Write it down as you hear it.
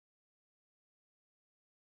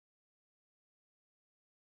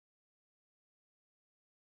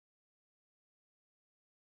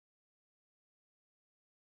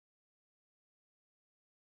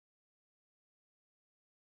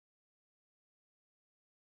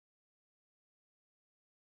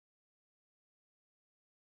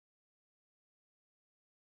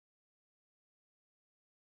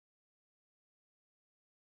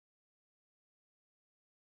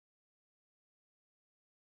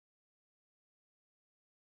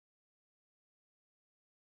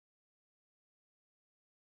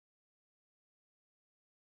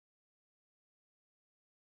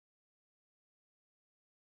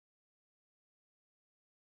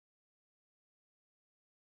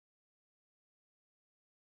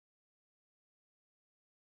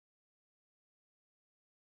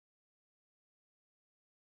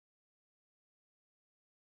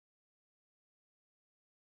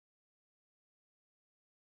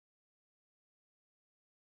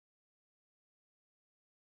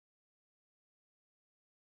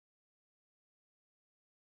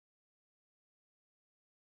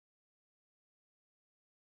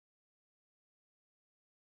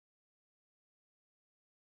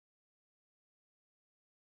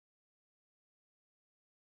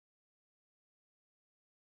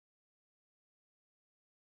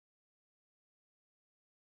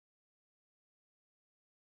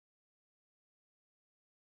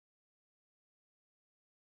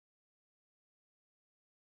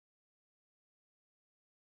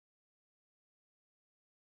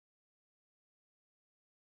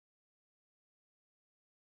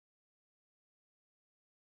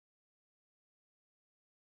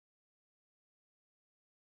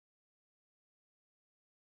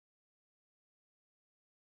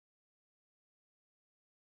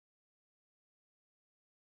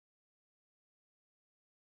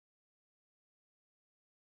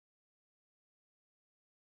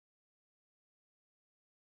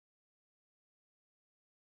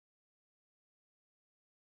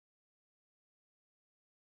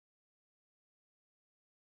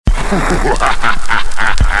Niggas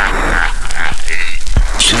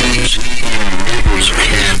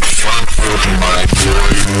can't fuck with my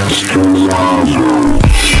boy, Mr. Lava.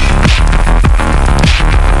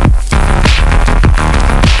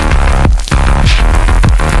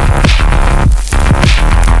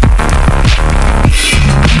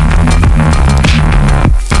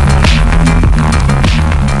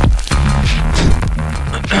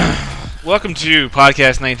 Welcome to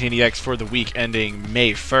Podcast 19EX for the week ending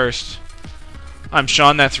May 1st. I'm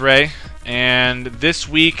Sean, that's Ray, and this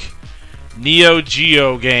week, Neo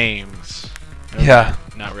Geo games. Okay, Yeah.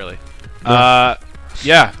 Not really. No.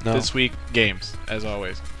 No. No. This week, games, as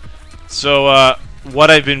always. So, what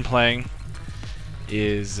I've been playing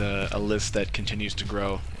is a list that continues to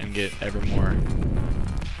grow and get ever more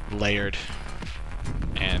layered,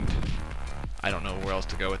 and I don't know where else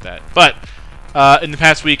to go with that. But in the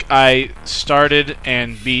past week, I started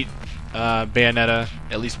and beat Bayonetta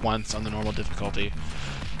at least once on the normal difficulty.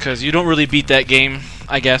 Because you don't really beat that game,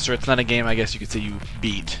 I guess, or it's not a game I guess you could say you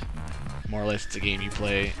beat. More or less, it's a game you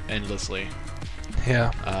play endlessly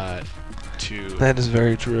Yeah, to that is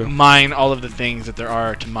very true. mine all of the things that there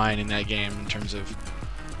are to mine in that game in terms of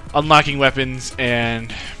unlocking weapons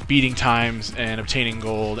and beating times and obtaining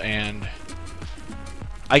gold. And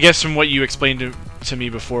I guess from what you explained to me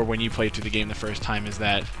before when you played through the game the first time is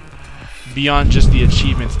that beyond just the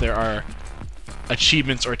achievements, there are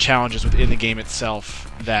achievements or challenges within the game itself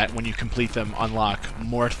that when you complete them unlock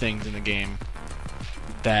more things in the game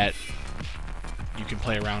that you can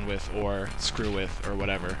play around with or screw with or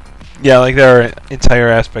whatever. Yeah, like there are entire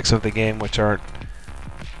aspects of the game which aren't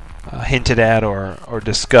hinted at or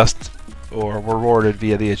discussed or rewarded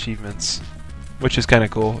via the achievements, which is kind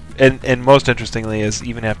of cool. And most interestingly is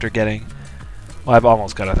even after getting, well, I've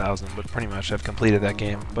almost got 1,000, but pretty much I've completed that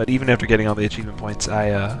game. But even after getting all the achievement points,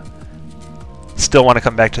 I still want to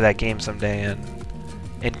come back to that game someday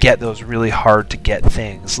and get those really hard to get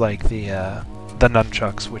things like the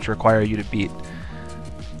nunchucks, which require you to beat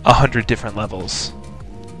 100 different levels.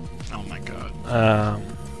 Oh my god.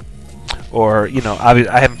 Or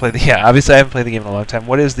I haven't played obviously I haven't played the game in a long time.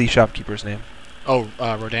 What is the shopkeeper's name? Oh,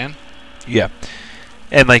 Rodan? Yeah,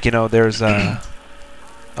 and there's a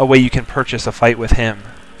way you can purchase a fight with him,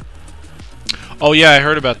 Oh yeah, I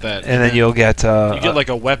heard about that. and then you'll get you get like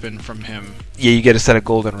a weapon from him. you get a set of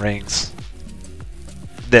golden rings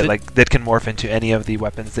that can morph into any of the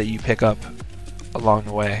weapons that you pick up along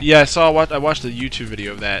the way. Yeah, I watched a YouTube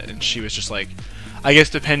video of that, and she was just like, I guess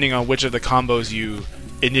depending on which of the combos you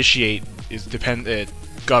initiate it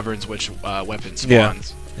governs which weapon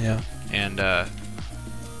spawns. Yeah. And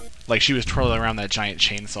like she was twirling around that giant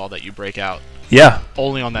chainsaw that you break out Yeah.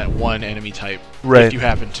 only on that one enemy type. Right. If you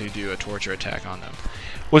happen to do a torture attack on them.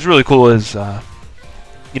 What's really cool is, I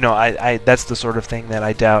that's the sort of thing that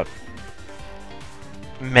I doubt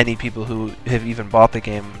many people who have even bought the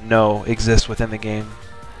game know exists within the game,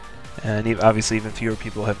 and obviously even fewer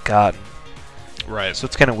people have gotten. Right. So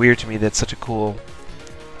it's kind of weird to me that such a cool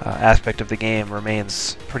aspect of the game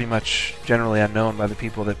remains pretty much generally unknown by the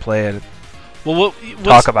people that play it and Well,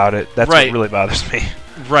 talk about it. That's right. what really bothers me.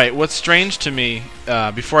 Right. What's strange to me,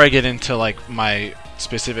 before I get into like my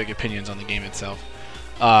specific opinions on the game itself,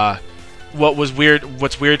 what's weird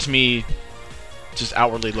to me, just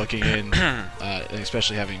outwardly looking in, and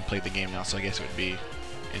especially having played the game now, so I guess it would be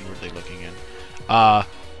inwardly looking in,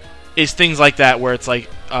 is things like that where it's like,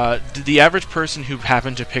 did the average person who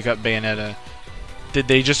happened to pick up Bayonetta, did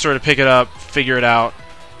they just sort of pick it up, figure it out,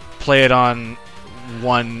 play it on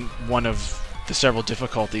one of the several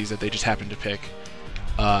difficulties that they just happened to pick?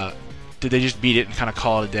 Did they just beat it and kind of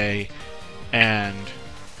call it a day and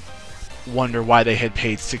wonder why they had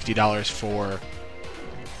paid $60 for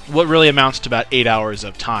what really amounts to about 8 hours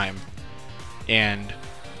of time, and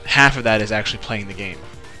half of that is actually playing the game?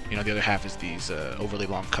 The other half is these overly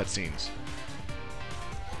long cutscenes.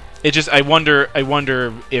 I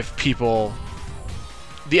wonder if people,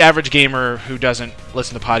 the average gamer who doesn't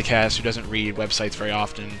listen to podcasts, who doesn't read websites very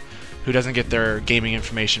often, who doesn't get their gaming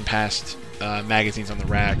information past magazines on the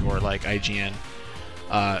rack or like IGN,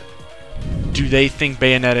 do they think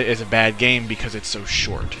Bayonetta is a bad game because it's so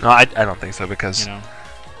short? No, I don't think so, because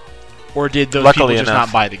Or did those luckily people just enough,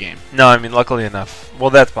 not buy the game? No, I mean, luckily enough. Well,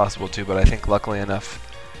 that's possible too, but I think luckily enough,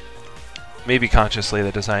 maybe consciously,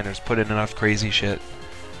 the designers put in enough crazy shit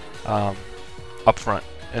up front.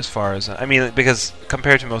 As far as because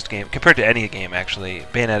compared to any game actually,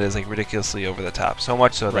 Bayonetta is like ridiculously over the top. So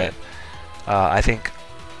much so Right. that I think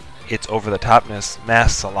its over the topness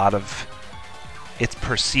masks a lot of its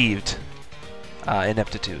perceived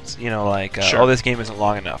ineptitudes. Sure. Oh, this game isn't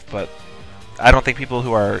long enough, but I don't think people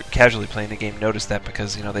who are casually playing the game notice that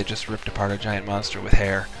because they just ripped apart a giant monster with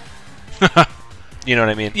hair. You know what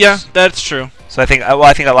I mean? Yeah, that's true. So I think a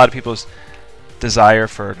lot of people's desire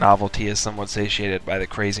for novelty is somewhat satiated by the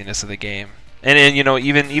craziness of the game. And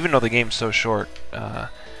even though the game's so short,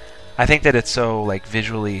 I think that it's so like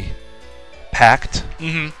visually packed.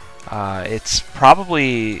 Mm-hmm. It's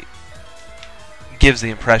probably gives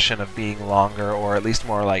the impression of being longer or at least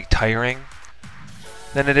more like tiring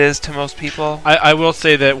than it is to most people. I will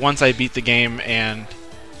say that once I beat the game and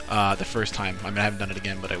the first time, I haven't done it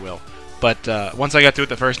again, but I will. But once I got through it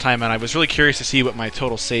the first time, and I was really curious to see what my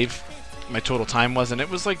total time was, and it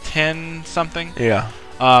was like 10 something. Yeah.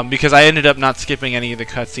 Because I ended up not skipping any of the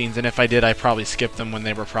cutscenes, and if I did, I probably skipped them when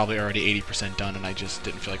they were probably already 80% done, and I just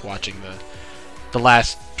didn't feel like watching the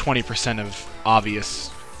last 20% of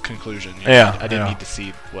obvious conclusion. I didn't need to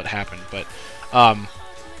see what happened, but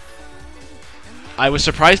I was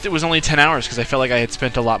surprised it was only 10 hours because I felt like I had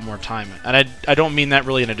spent a lot more time, and I don't mean that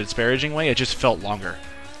really in a disparaging way. It just felt longer.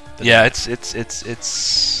 Yeah, it's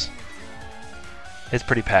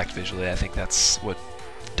pretty packed visually. I think that's what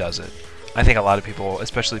does it. I think a lot of people,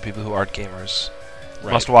 especially people who aren't gamers,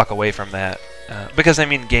 must walk away from that because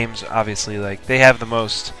games obviously they have the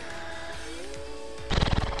most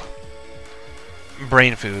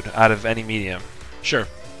brain food out of any medium. Sure.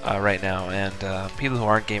 Right now, and people who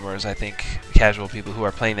aren't gamers, I think casual people who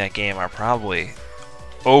are playing that game are probably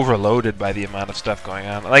overloaded by the amount of stuff going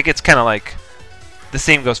on. Like it's kind of like the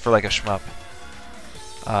same goes for like a shmup.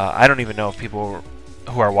 I don't even know if people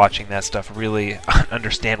who are watching that stuff really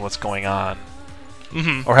understand what's going on,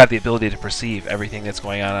 or have the ability to perceive everything that's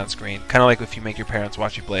going on screen. Kind of like if you make your parents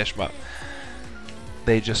watch you play a shmup,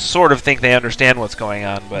 they just sort of think they understand what's going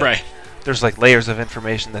on, but there's like layers of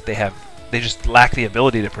information that they just lack the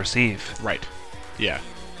ability to perceive. Right. Yeah.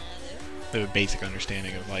 They have a basic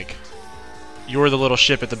understanding of like you're the little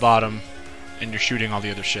ship at the bottom and you're shooting all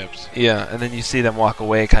the other ships. Yeah, and then you see them walk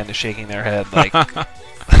away kind of shaking their head like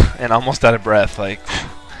and almost out of breath like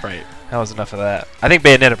right. That was enough of that. I think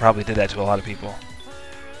Bayonetta probably did that to a lot of people.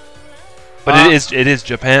 But it is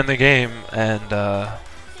Japan the game, and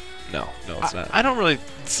no, it's not. I don't really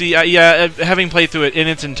see. Having played through it in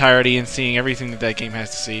its entirety and seeing everything that game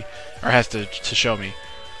has to see or has to show me,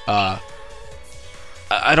 I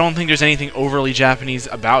don't think there's anything overly Japanese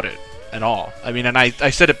about it at all. And I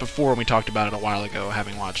said it before when we talked about it a while ago,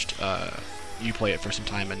 having watched you play it for some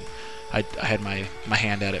time, and I had my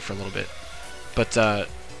hand at it for a little bit. But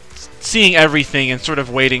seeing everything and sort of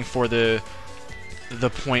waiting for the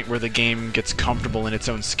point where the game gets comfortable in its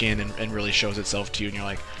own skin and really shows itself to you, and you're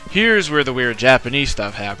like, here's where the weird Japanese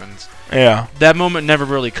stuff happens. Yeah. That moment never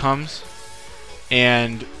really comes.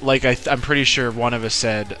 And like I'm pretty sure one of us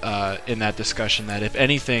said in that discussion that if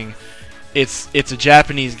anything, it's a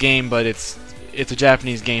Japanese game, but it's a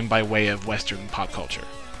Japanese game by way of Western pop culture.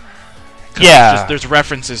 Yeah. There's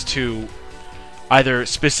references to either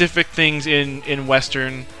specific things in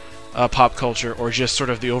Western pop culture, or just sort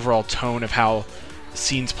of the overall tone of how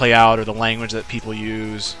scenes play out, or the language that people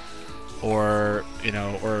use, or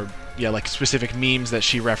like specific memes that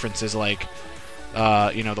she references, like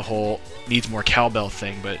the whole needs more cowbell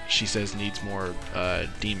thing, but she says needs more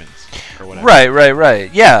demons or whatever.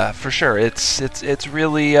 Right. Yeah, for sure. It's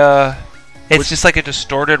really it's just like a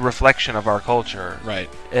distorted reflection of our culture. Right.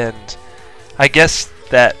 And I guess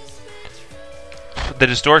that the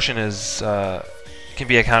distortion is can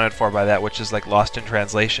be accounted for by that which is like lost in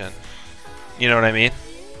translation. You know what I mean?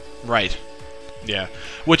 Right. Yeah.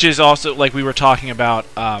 Which is also, like we were talking about,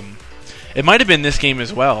 it might have been this game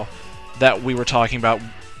as well that we were talking about.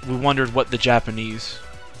 We wondered what the Japanese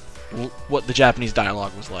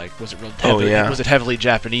dialogue was like. Was it real heavily, was it heavily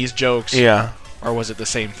Japanese jokes? Yeah. Or was it the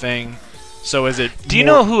same thing? So is it Do you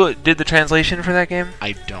know who did the translation for that game?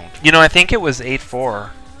 I don't. I think it was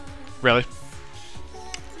 8-4. Really?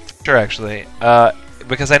 Sure, actually.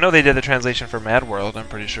 Because I know they did the translation for Mad World, I'm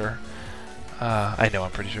pretty sure.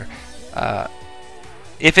 I'm pretty sure.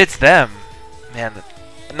 If it's them, man,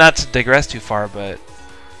 not to digress too far, but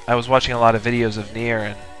I was watching a lot of videos of Nier,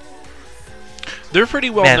 and they're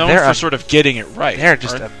pretty well known for sort of getting it right. They're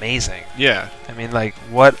just amazing. Yeah.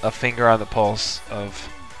 What a finger on the pulse of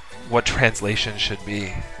what translation should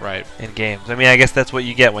be right in games. I guess that's what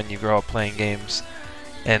you get when you grow up playing games,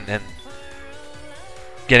 and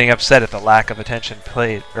getting upset at the lack of attention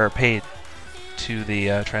paid to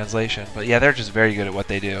the translation. But yeah, they're just very good at what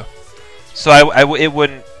they do. So it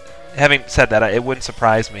wouldn't. Having said that, it wouldn't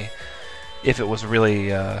surprise me if it was really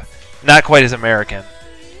not quite as American.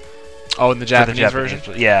 Oh, in the Japanese version?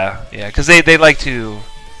 Yeah, because they like to,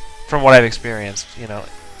 from what I've experienced,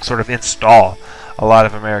 sort of install a lot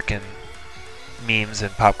of American memes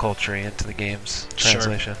and pop culture into the game's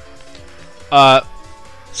translation.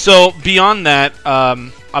 So beyond that,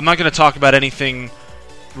 I'm not going to talk about anything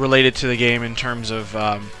related to the game in terms of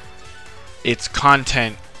its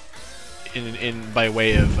content in by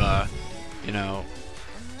way of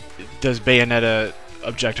does Bayonetta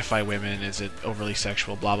objectify women? Is it overly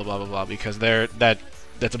sexual? Blah blah blah blah blah. Because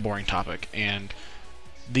that's a boring topic, and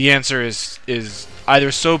the answer is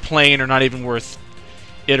either so plain or not even worth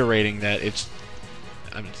iterating that it's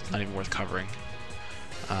not even worth covering.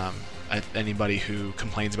 Anybody who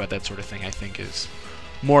complains about that sort of thing, I think, is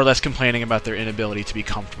more or less complaining about their inability to be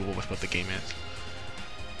comfortable with what the game is.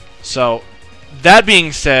 So, that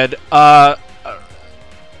being said,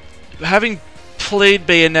 having played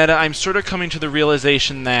Bayonetta, I'm sort of coming to the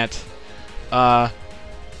realization that,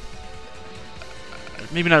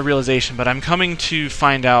 maybe not a realization, but I'm coming to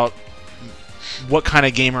find out what kind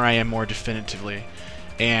of gamer I am more definitively.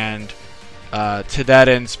 And to that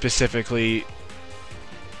end specifically,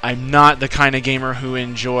 I'm not the kind of gamer who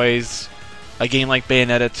enjoys a game like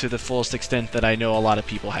Bayonetta to the fullest extent that I know a lot of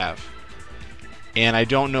people have. And I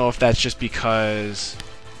don't know if that's just because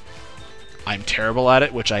I'm terrible at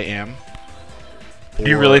it, which I am. Do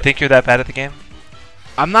you really think you're that bad at the game?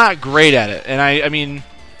 I'm not great at it, and I mean,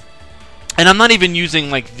 and I'm not even using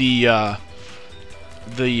like the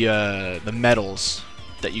medals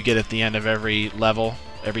that you get at the end of every level,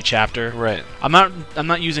 every chapter. Right. I'm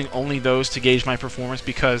not using only those to gauge my performance,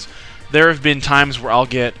 because there have been times where I'll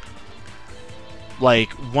get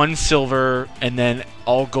like 1 silver and then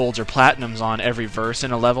all golds or platinums on every verse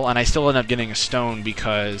in a level, and I still end up getting a stone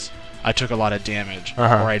because I took a lot of damage, or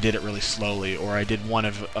I did it really slowly, or I did one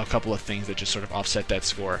of a couple of things that just sort of offset that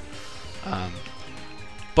score.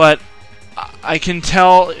 But I can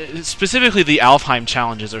tell, specifically the Alfheim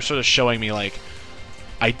challenges are sort of showing me like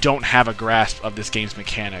I don't have a grasp of this game's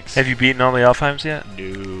mechanics. Have you beaten all the Alfheims yet?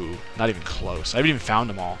 No, not even close. I haven't even found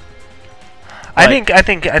them all. I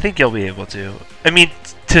think you'll be able to. I mean,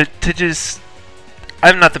 to just,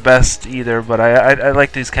 I'm not the best either, but I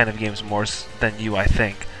like these kind of games more than you, I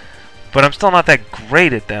think. But I'm still not that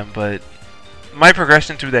great at them. But my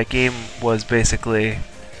progression through that game was basically,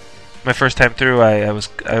 my first time through, I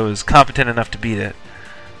was competent enough to beat it,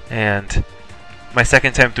 and my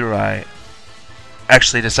second time through, I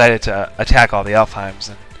actually decided to attack all the Alfheims,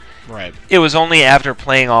 and right. It was only after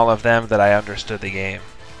playing all of them that I understood the game.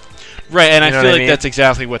 Right, and You know I feel what I like mean? that's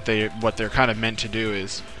exactly what they're kind of meant to do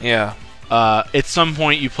is, Yeah. at some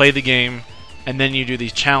point you play the game, and then you do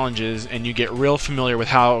these challenges, and you get real familiar with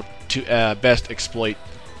how to best exploit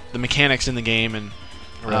the mechanics in the game, and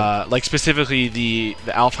like specifically the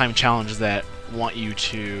Alfheim challenges that want you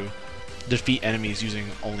to defeat enemies using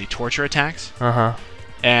only torture attacks.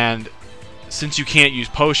 And since you can't use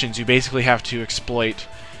potions, you basically have to exploit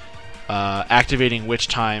activating Witch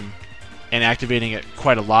Time and activating it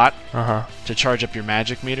quite a lot to charge up your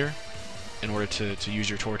magic meter in order to use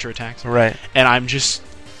your torture attacks. Right. And I'm just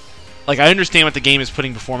like, I understand what the game is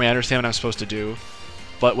putting before me. I understand what I'm supposed to do,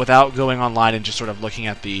 but without going online and just sort of looking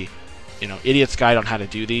at the, idiot's guide on how to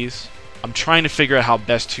do these, I'm trying to figure out how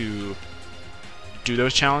best to do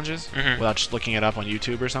those challenges without just looking it up on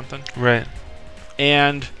YouTube or something. Right.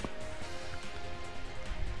 And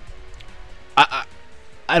I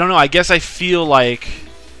don't know. I guess I feel like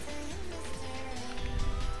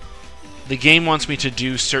the game wants me to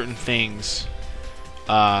do certain things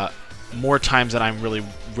more times than I'm really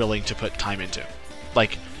willing to put time into.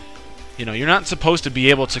 Like, you're not supposed to be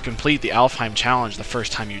able to complete the Alfheim challenge the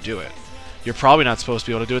first time you do it. You're probably not supposed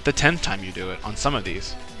to be able to do it the 10th time you do it on some of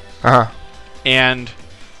these. And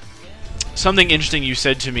something interesting you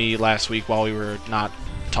said to me last week while we were not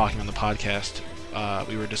talking on the podcast,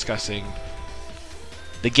 we were discussing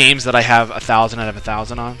the games that I have 1,000 out of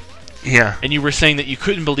 1,000 on. Yeah. And you were saying that you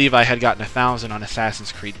couldn't believe I had gotten 1,000 on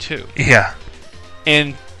Assassin's Creed 2. Yeah.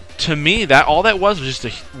 And to me, that all that was just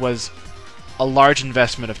a large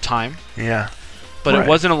investment of time. Yeah. But it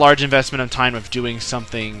wasn't a large investment of time of doing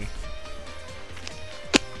something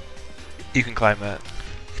You can climb that.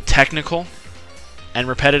 technical and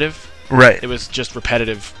repetitive. Right. It was just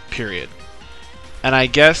repetitive, period. And I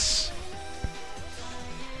guess,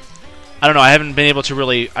 I don't know, I haven't been able to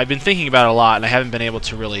really, I've been thinking about it a lot, and I haven't been able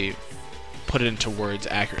to really put it into words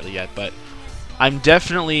accurately yet, but I'm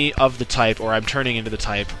definitely of the type, or I'm turning into the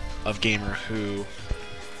type of gamer who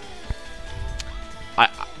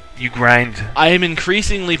You grind. I am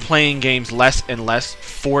increasingly playing games less and less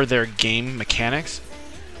for their game mechanics,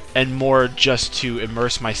 and more just to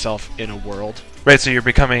immerse myself in a world. Right, so you're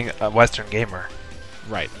becoming a Western gamer.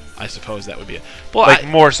 Right, I suppose that would be it. Well, Like,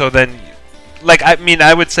 more so than... Like, I mean,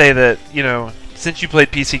 I would say that, since you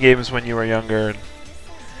played PC games when you were younger,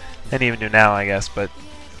 and even do now, I guess, but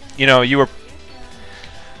you know, you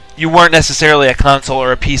weren't necessarily a console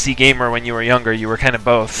or a PC gamer when you were younger. You were kind of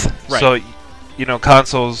both. Right. So, you know,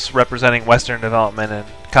 consoles representing Western development and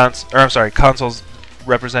consoles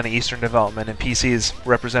representing Eastern development and PCs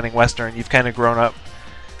representing Western. You've kind of grown up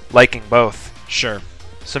liking both. Sure.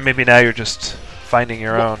 So maybe now you're just finding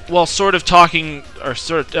your own. Well, sort of talking or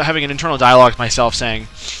sort of having an internal dialogue with myself, saying,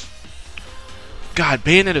 "God,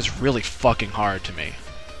 Bayonetta is really fucking hard to me.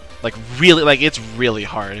 Like really, like it's really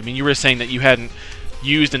hard." I mean, you were saying that you hadn't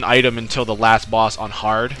used an item until the last boss on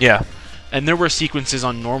hard. Yeah. And there were sequences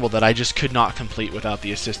on normal that I just could not complete without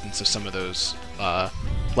the assistance of some of those,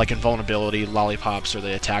 like invulnerability, lollipops, or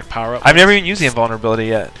the attack power-up. I've never even used the invulnerability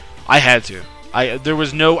yet. I had to.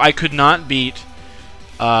 I could not beat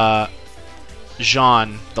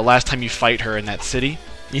Jeanne the last time you fight her in that city.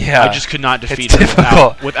 Yeah. I just could not defeat it's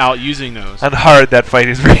her without using those. On hard, that fight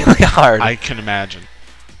is really hard. I can imagine.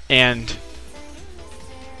 And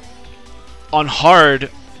on hard,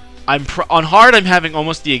 I'm having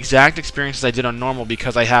almost the exact experiences I did on normal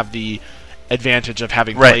because I have the advantage of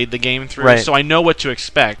having played the game through. Right. So I know what to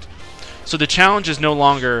expect. So the challenge is no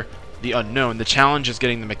longer the unknown. The challenge is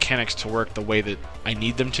getting the mechanics to work the way that I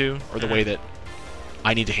need them to, or the way that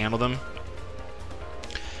I need to handle them.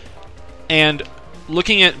 And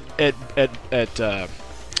looking at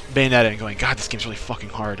Bayonetta and going, God, this game's really fucking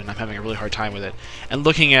hard, and I'm having a really hard time with it. And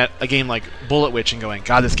looking at a game like Bullet Witch and going,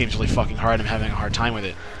 God, this game's really fucking hard, and I'm having a hard time with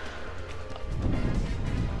it.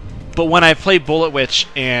 But when I play Bullet Witch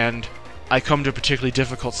and I come to a particularly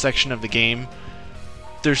difficult section of the game,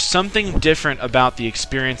 there's something different about the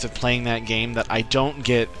experience of playing that game that I don't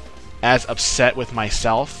get as upset with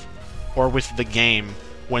myself or with the game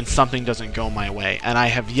when something doesn't go my way. And I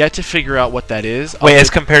have yet to figure out what that is. Wait,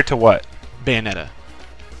 as compared to what? Bayonetta.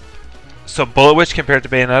 So Bullet Witch compared to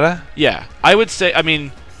Bayonetta? Yeah. I would say, I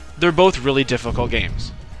mean, they're both really difficult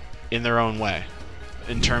games in their own way.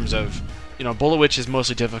 In terms of, you know, Bullet Witch is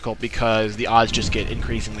mostly difficult because the odds just get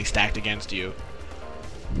increasingly stacked against you.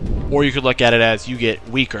 Or you could look at it as you get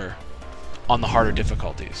weaker on the harder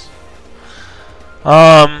difficulties.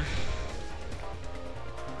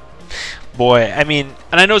 Boy, I mean...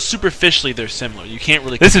 And I know superficially they're similar. You can't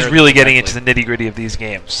really This compare is really them getting directly. into the nitty-gritty of these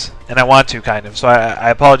games. And I want to, kind of. So I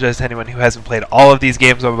apologize to anyone who hasn't played all of these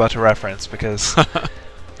games I'm about to reference, because...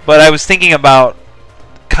 But I was thinking about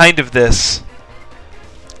kind of this...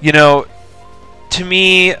 You know, to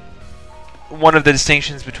me, one of the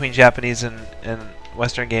distinctions between Japanese and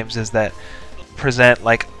Western games is that present,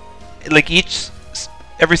 like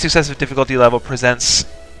every successive difficulty level presents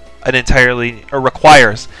an entirely, or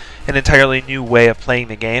requires an entirely new way of playing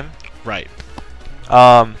the game. Right.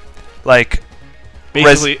 Like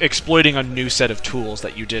Basically exploiting a new set of tools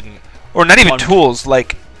that you didn't... Or not even tools,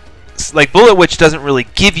 like Bullet Witch doesn't really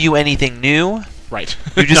give you anything new. Right.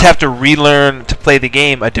 You just have to relearn to play the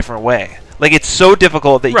game a different way. Like, it's so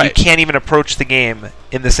difficult that you can't even approach the game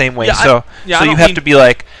in the same way. Yeah, so you have to be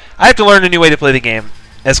like, I have to learn a new way to play the game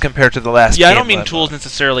as compared to the last game. Yeah, I don't mean tools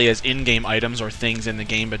necessarily as in-game items or things in the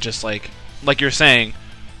game, but just like you're saying,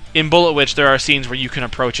 in Bullet Witch there are scenes where you can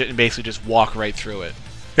approach it and basically just walk right through it.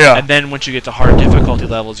 Yeah. And then once you get to hard difficulty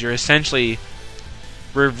levels, you're essentially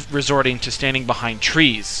resorting to standing behind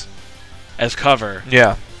trees as cover.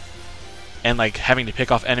 Yeah. And like having to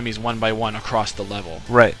pick off enemies one by one across the level.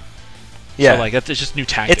 Right. Yeah. So like it's just new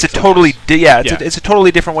tactics. It's a totally it's a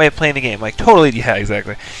totally different way of playing the game. Like totally, yeah,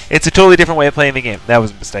 exactly. It's a totally different way of playing the game. That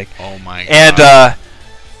was a mistake. Oh my god. And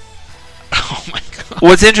oh my god.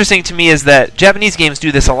 What's interesting to me is that Japanese games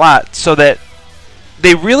do this a lot, so that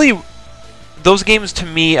they really, those games to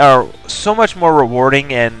me are so much more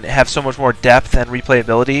rewarding and have so much more depth and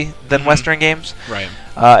replayability than Western games. Right.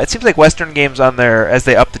 It seems like Western games on there, as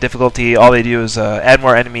they up the difficulty, all they do is add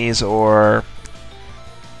more enemies or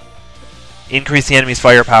increase the enemy's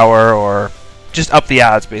firepower or just up the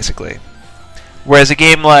odds, basically. Whereas a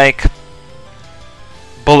game like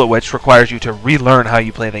Bullet Witch requires you to relearn how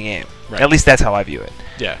you play the game. Right. At least that's how I view it.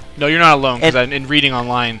 Yeah. No, you're not alone, because in reading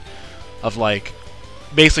online of like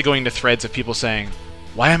basically going to threads of people saying,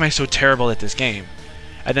 why am I so terrible at this game?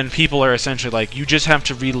 And then people are essentially like, you just have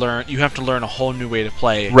to relearn, you have to learn a whole new way to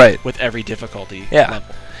play with every difficulty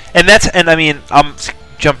level. And I mean, I'm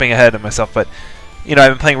jumping ahead of myself, but you know,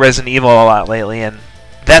 I've been playing Resident Evil a lot lately, and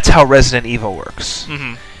that's how Resident Evil works.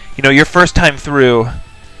 Mm-hmm. You know, your first time through,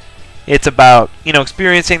 it's about, you know,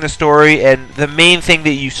 experiencing the story, and the main thing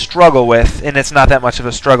that you struggle with, and it's not that much of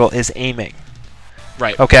a struggle, is aiming.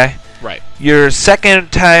 Right. Okay? Right. Your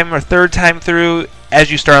second time or third time through,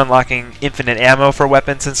 as you start unlocking infinite ammo for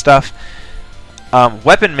weapons and stuff,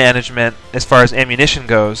 Weapon management, as far as ammunition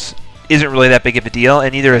goes, isn't really that big of a deal,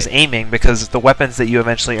 and neither is aiming, because the weapons that you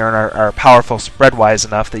eventually earn are powerful spread-wise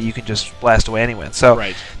enough that you can just blast away anyone. So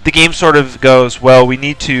Right. the game sort of goes, well, we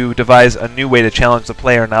need to devise a new way to challenge the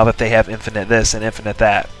player now that they have infinite this and infinite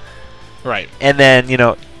that. Right. And then,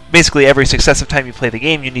 basically every successive time you play the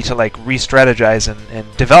game, you need to re-strategize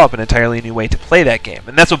and develop an entirely new way to play that game.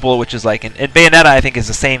 And that's what Bullet Witch is like. And Bayonetta, I think, is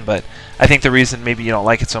the same, but I think the reason maybe you don't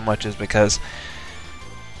like it so much is because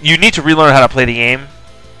you need to relearn how to play the game.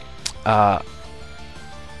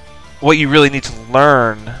 What you really need to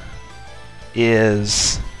learn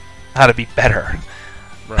is how to be better.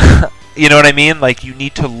 Right. You know what I mean? You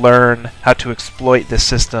need to learn how to exploit the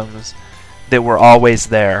systems that were always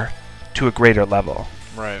there to a greater level.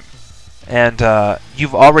 Right. And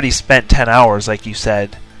you've already spent 10 hours, like you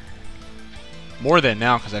said. More than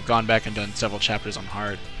now, because I've gone back and done several chapters on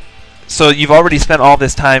hard. So you've already spent all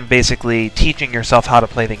this time basically teaching yourself how to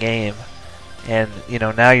play the game. And,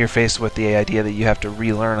 now you're faced with the idea that you have to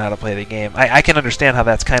relearn how to play the game. I can understand how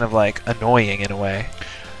that's kind of, annoying in a way.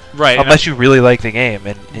 Right. Unless you really like the game.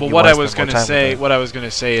 And Well, you what wanna I was spend going more to time with say, it. what I was going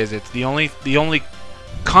to say is it's the only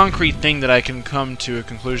concrete thing that I can come to a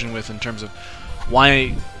conclusion with in terms of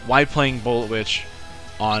why playing Bullet Witch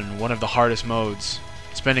on one of the hardest modes,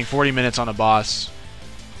 spending 40 minutes on a boss,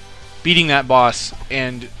 beating that boss,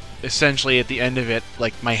 and essentially at the end of it,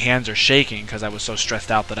 my hands are shaking because I was so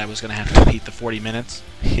stressed out that I was going to have to repeat the 40 minutes.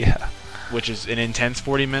 Yeah. Which is an intense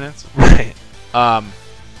 40 minutes. Right. Um,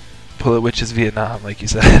 Bullet Witch is Vietnam, like you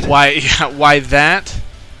said. why that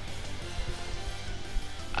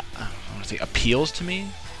I want to say appeals to me?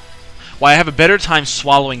 Why I have a better time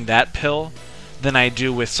swallowing that pill than I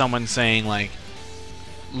do with someone saying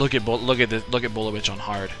look at Bullet Witch on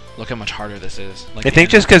hard. Look how much harder this is. I think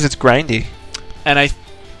just because it's grindy. And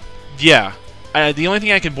the only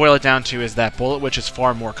thing I can boil it down to is that Bullet Witch is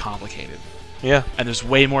far more complicated. Yeah. And there's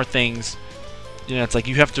way more things. It's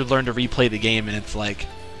you have to learn to replay the game, and it's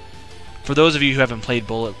for those of you who haven't played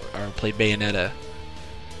Bullet or played Bayonetta,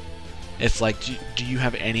 it's do you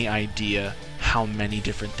have any idea how many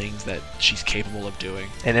different things that she's capable of doing?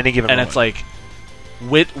 In any given moment.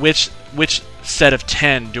 It's which set of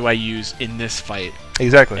 10 do I use in this fight?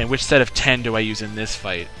 Exactly. And which set of 10 do I use in this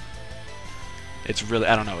fight? It's really,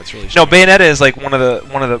 I don't know, it's really No, strange. Bayonetta is one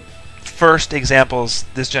of the first examples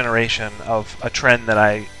this generation of a trend that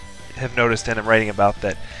I have noticed and am writing about,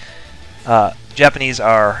 that Japanese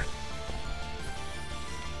are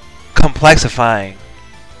complexifying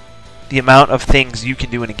the amount of things you can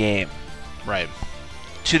do in a game. Right.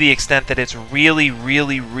 To the extent that it's really,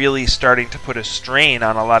 really, really starting to put a strain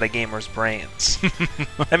on a lot of gamers' brains.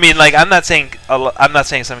 I mean, I'm not saying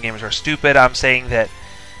some gamers are stupid. I'm saying that,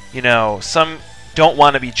 some don't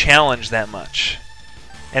want to be challenged that much,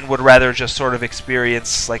 and would rather just sort of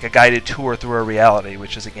experience a guided tour through a reality,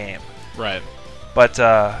 which is a game. Right.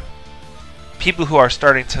 But people who are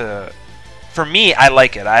starting to, for me, I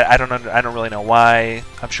like it. I don't really know why.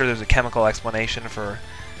 I'm sure there's a chemical explanation for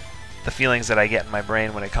the feelings that I get in my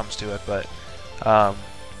brain when it comes to it, but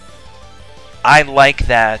I like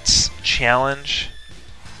that challenge,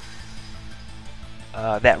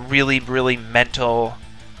 that really, really mental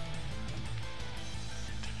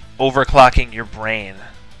overclocking your brain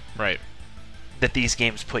Right. that these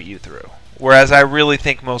games put you through. Whereas I really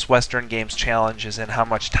think most Western games' challenge is in how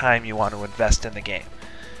much time you want to invest in the game.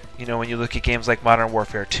 When you look at games like Modern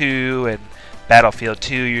Warfare 2 and Battlefield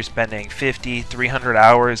 2, you're spending 50, 300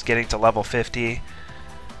 hours getting to level 50.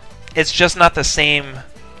 It's just not the same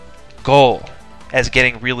goal as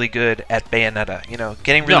getting really good at Bayonetta.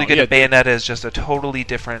 Getting really good at Bayonetta is just a totally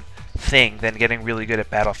different thing than getting really good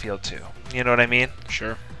at Battlefield 2. You know what I mean?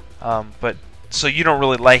 Sure. But so you don't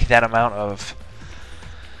really like that amount of...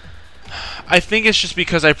 I think it's just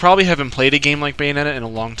because I probably haven't played a game like Bayonetta in a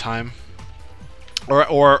long time,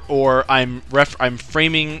 or I'm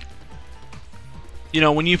framing.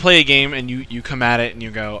 When you play a game and you come at it and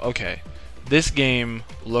you go, okay, this game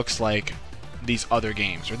looks like these other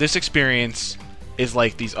games, or this experience is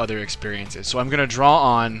like these other experiences. So I'm going to draw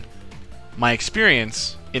on my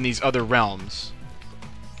experience in these other realms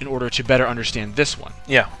in order to better understand this one.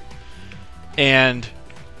 Yeah. And,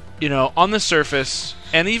 on the surface,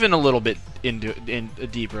 and even a little bit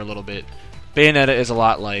deeper a little bit, Bayonetta is a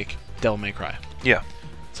lot like Devil May Cry. Yeah.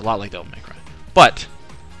 It's a lot like Devil May Cry. But,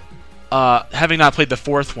 having not played the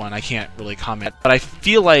fourth one, I can't really comment. But I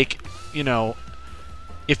feel like,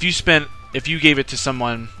 if you gave it to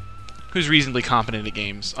someone who's reasonably competent at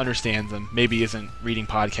games, understands them, maybe isn't reading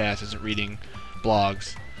podcasts, isn't reading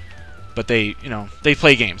blogs, but they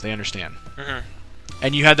play games, they understand. Mm-hmm.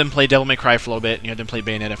 And you had them play Devil May Cry for a little bit, and you had them play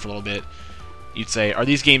Bayonetta for a little bit, you'd say, "Are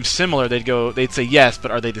these games similar?" They'd say yes,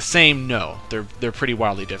 but are they the same? No, they're pretty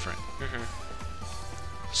wildly different.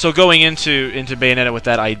 So going into Bayonetta with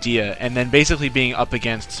that idea, and then basically being up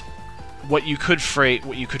against what you could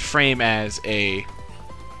frame as a,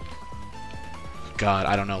 God,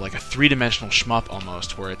 I don't know, like a three-dimensional shmup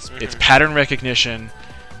almost, where it's pattern recognition,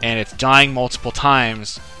 and it's dying multiple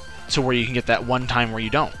times to where you can get that one time where you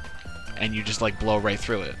don't, and you just like blow right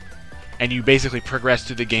through it, and you basically progress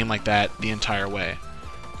through the game like that the entire way.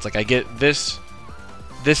 It's like I get this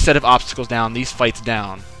set of obstacles down, these fights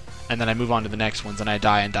down, and then I move on to the next ones, and I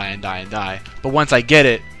die and die and die and die. But once I get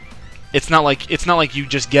it, it's not like you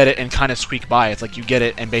just get it and kind of squeak by. It's like you get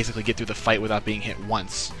it and basically get through the fight without being hit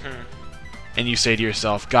once. And you say to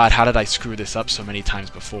yourself, God, how did I screw this up so many times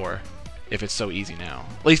before? If it's so easy now.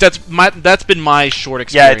 At least that's been my short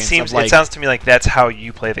experience. Yeah, it sounds to me like that's how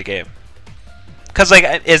you play the game. Because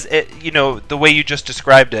like the way you just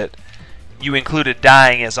described it, you included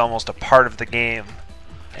dying as almost a part of the game,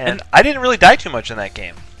 and I didn't really die too much in that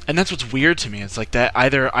game. And that's what's weird to me. It's like that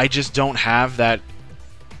either I just don't have that,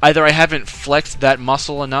 either I haven't flexed that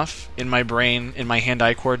muscle enough in my brain, in my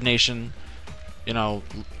hand-eye coordination,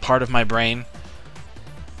 part of my brain.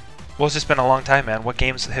 Well, it's just been a long time, man. What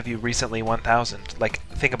games have you recently 1000? Like,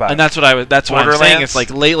 think about it. And that's what I'm saying. It's like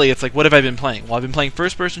lately, it's like, what have I been playing? Well, I've been playing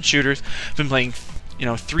first-person shooters. I've been playing,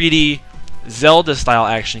 3D Zelda-style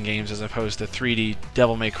action games as opposed to 3D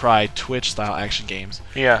Devil May Cry Twitch-style action games.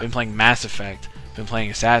 Yeah. I've been playing Mass Effect. I've been playing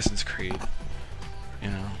Assassin's Creed.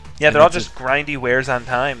 Yeah, they're all just grindy wears on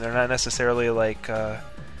time. They're not necessarily like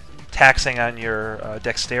taxing on your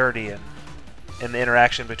dexterity and the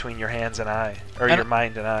interaction between your hands and eye, or your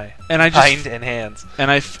mind and eye, mind and hands.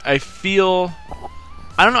 And I feel,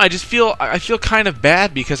 I don't know. I feel kind of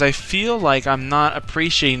bad because I feel like I'm not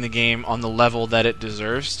appreciating the game on the level that it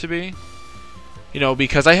deserves to be.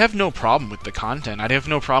 Because I have no problem with the content. I have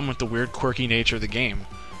no problem with the weird, quirky nature of the game.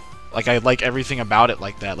 Like, I like everything about it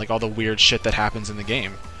like that. Like, all the weird shit that happens in the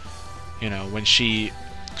game. When she...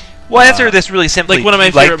 Well, answer this really simply. Like, one of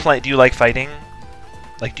my favorite... Do you like fighting?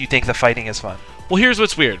 Like, do you think the fighting is fun? Well, here's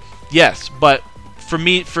what's weird. Yes, but for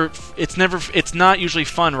me, it's not usually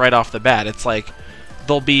fun right off the bat. It's like,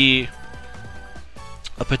 there'll be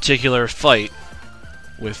a particular fight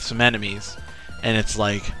with some enemies, and it's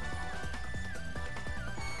like...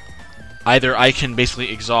 Either I can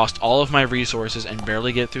basically exhaust all of my resources and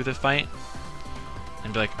barely get through the fight,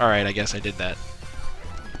 and be like, alright, I guess I did that.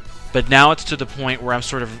 But now it's to the point where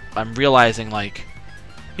I'm realizing, like,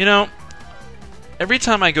 every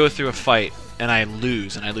time I go through a fight and I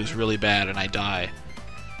lose really bad and I die,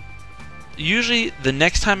 usually the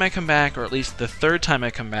next time I come back, or at least the third time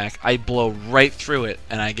I come back, I blow right through it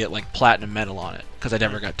and I get, like, platinum medal on it, because I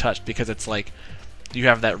never got touched, because it's like, you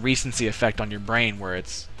have that recency effect on your brain where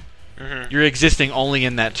it's you're existing only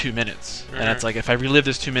in that 2 minutes. And it's like, if I relive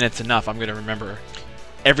this 2 minutes enough, I'm going to remember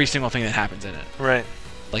every single thing that happens in it. Right.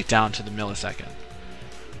 Like, down to the millisecond.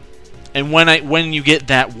 And when you get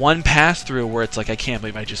that one pass through where it's like, I can't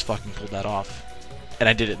believe I just fucking pulled that off. And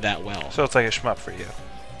I did it that well. So it's like a shmup for you.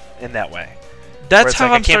 In that way. That's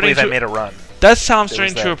how I'm starting to... I can't believe I made a run. That's how I'm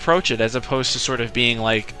starting to approach it, as opposed to sort of being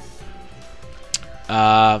like...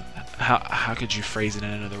 How could you phrase it in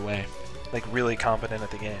another way? Like, really competent at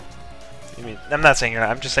the game. I mean, I'm not saying you're not.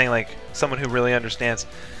 I'm just saying, like, someone who really understands.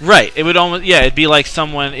 Right. It would almost... Yeah, it'd be like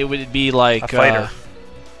someone... It would be like... A fighter.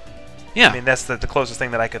 Yeah. I mean, that's the closest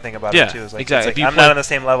thing that I could think about it, too. Is like, exactly. It's like, I'm not on the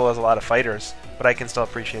same level as a lot of fighters, but I can still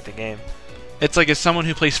appreciate the game. It's like, as someone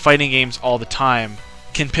who plays fighting games all the time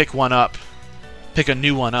can pick a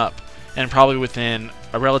new one up, and probably within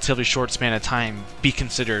a relatively short span of time be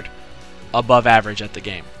considered above average at the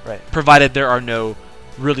game. Right. Provided there are no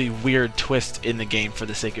really weird twists in the game for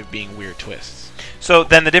the sake of being weird twists. So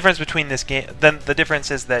then the difference between this game... Then the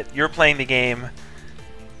difference is that you're playing the game...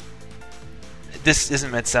 This isn't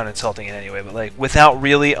meant to sound insulting in any way, but like, without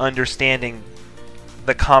really understanding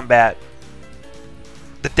the combat...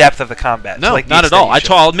 The depth of the combat. No, like not at all.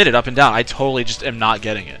 I'll admit it up and down. I totally just am not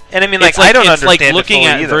getting it. And I mean, like, I don't understand it's like looking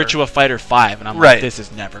at either. Virtua Fighter 5, and I'm right. like, this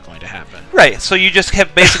is never going to happen. Right, so you just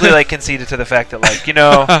have basically, like, conceded to the fact that, like,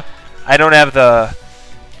 I don't have the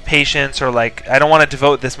patience, or, like, I don't want to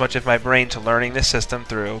devote this much of my brain to learning this system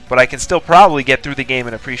through, but I can still probably get through the game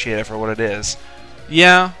and appreciate it for what it is.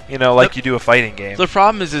 Yeah. Like you do a fighting game. The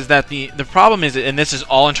problem is that the problem is, and this is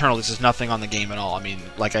all internal, this is nothing on the game at all. I mean,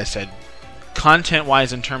 like I said,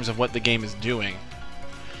 content-wise, in terms of what the game is doing,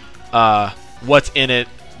 what's in it,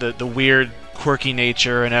 the weird, quirky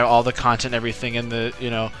nature, and all the content, everything, and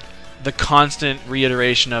the constant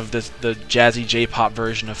reiteration of the jazzy J-pop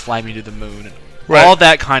version of "Fly Me to the Moon," and all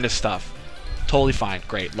that kind of stuff. Totally fine.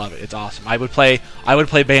 Great. Love it. It's awesome. I would play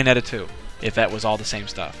Bayonetta 2 if that was all the same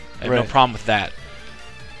stuff. I have no Right. problem with that.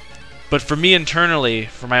 But for me internally,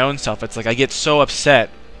 for my own self, it's like I get so upset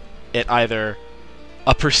at either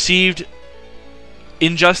a perceived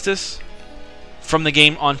injustice from the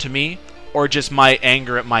game onto me, or just my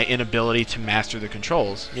anger at my inability to master the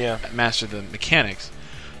controls, Yeah. master the mechanics.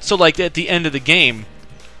 So, like, at the end of the game,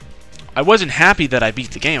 I wasn't happy that I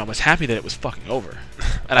beat the game. I was happy that it was fucking over.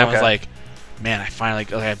 And I was Okay. like, man,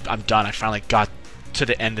 I'm done. I finally got to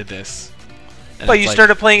the end of this. And But it's you like-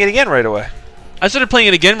 started playing it again right away. I started playing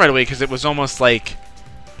it again right away because it was almost like,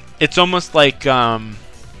 I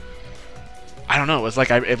don't know.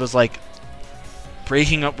 It was like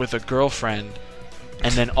breaking up with a girlfriend,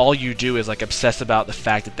 and then all you do is like obsess about the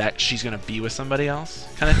fact that she's gonna be with somebody else,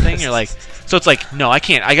 kind of thing. You're like, so it's like, no, I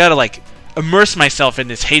can't. I gotta like immerse myself in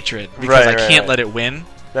this hatred because I can't let it win.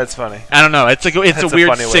 That's funny. I don't know. It's like it's That's a weird,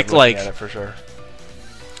 funny way of sick looking like. at it, for sure.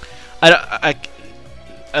 I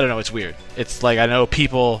don't know. It's weird. It's like I know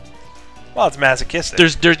people. Well, it's masochistic.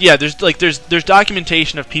 There's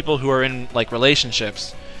documentation of people who are in like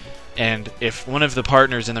relationships, and if one of the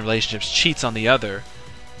partners in the relationships cheats on the other,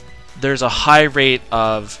 there's a high rate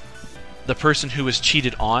of the person who was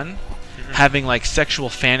cheated on having like sexual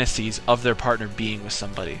fantasies of their partner being with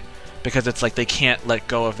somebody, because it's like they can't let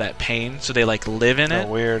go of that pain, so they like live in it.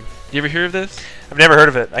 Weird. You ever hear of this? I've never heard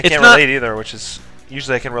of it. I It's can't not- relate either, which is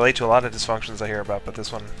usually I can relate to a lot of dysfunctions I hear about, but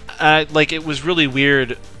this one, Like it was really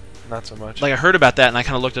weird. not so much. Like I heard about that and I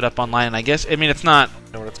kind of looked it up online. And I guess it's not.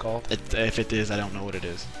 know what it's called? If it is, I don't know what it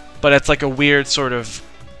is. But it's like a weird sort of.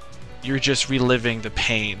 You're just reliving the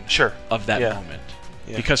pain Sure. of that Yeah. moment.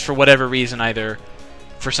 Yeah. Because for whatever reason,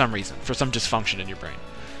 for some dysfunction in your brain.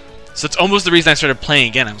 So it's almost the reason I started playing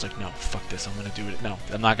again. I was like, no, fuck this. I'm going to do it. No,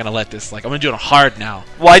 I'm not going to let this. Like, I'm going to do it hard now.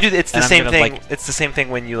 Well, I do. It's the And I'm same gonna, thing. like- It's the same thing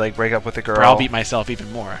when you like break up with a girl, Or I'll beat myself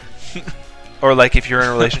even more. or like if you're in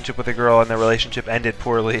a relationship with a girl and the relationship ended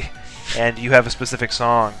poorly, and you have a specific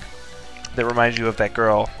song that reminds you of that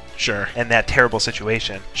girl Sure. and that terrible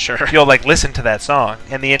situation. Sure. You'll like listen to that song,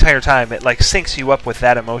 and the entire time it like syncs you up with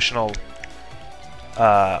that emotional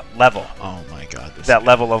level, Oh my god. that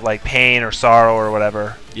level of like pain or sorrow or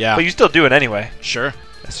whatever. Yeah. But you still do it anyway. Sure.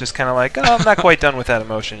 It's just kind of like, oh, I'm not quite done with that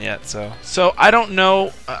emotion yet. So So I don't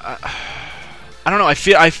know. I don't know. I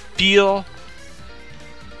feel.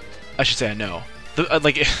 I should say I know.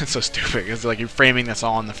 Like it's so stupid. It's like you're framing this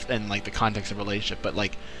all in like the context of a relationship. But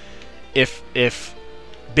like, if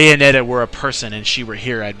Bayonetta were a person and she were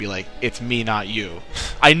here, I'd be like, it's me, not you.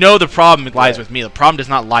 I know the problem lies Right. with me. The problem does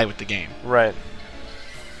not lie with the game, right.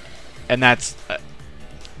 and that's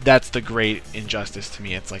the great injustice to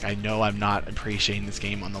me. It's like I know I'm not appreciating this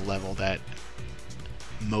game on the level that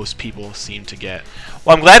most people seem to get.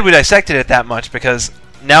 Well, I'm glad we dissected it that much, because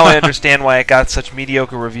now I understand why it got such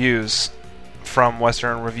mediocre reviews from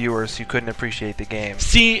Western reviewers who couldn't appreciate the game.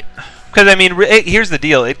 See, Because, I mean, here's the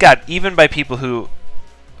deal. It got, even by people who...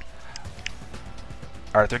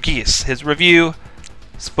 Arthur Geese, his review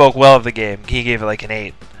spoke well of the game. He gave it like an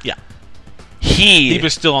 8. Yeah. He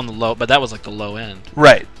was still on the low, but that was like the low end.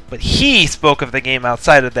 Right. But he spoke of the game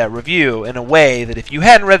outside of that review in a way that if you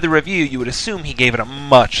hadn't read the review, you would assume he gave it a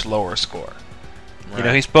much lower score. You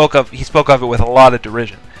know, he spoke of it with a lot of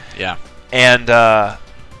derision. Yeah. And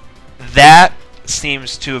that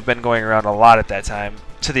seems to have been going around a lot at that time,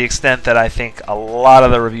 to the extent that I think a lot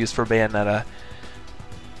of the reviews for Bayonetta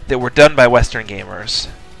that were done by Western gamers,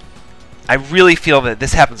 I really feel that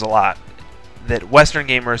this happens a lot, that Western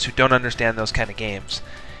gamers who don't understand those kind of games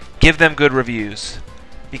give them good reviews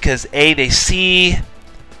because A, they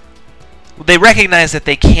recognize that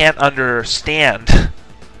they can't understand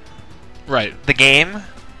Right. the game.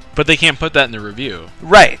 But they can't put that in the review.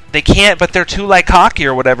 Right. They can't, but they're too like cocky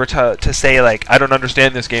or whatever to say like, I don't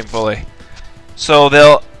understand this game fully. So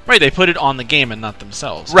they'll... Right, they put it on the game and not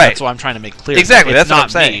themselves. Right. That's what I'm trying to make clear. Exactly, It's that's what not I'm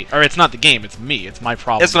saying. me, or it's not the game, it's me. It's my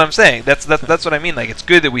problem. That's what I'm saying. That's what I mean. Like, it's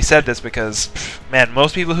good that we said this because, man,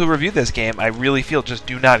 most people who review this game, I really feel just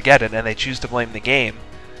do not get it, and they choose to blame the game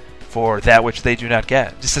for that which they do not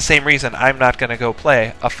get. Just the same reason I'm not going to go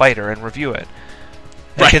play a fighter and review it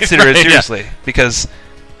and Right, consider right, it yeah. seriously, because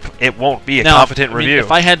it won't be a Now, competent I mean, review.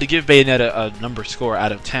 if I had to give Bayonetta a number score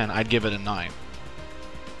out of 10, I'd give it a 9.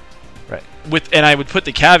 Right. And I would put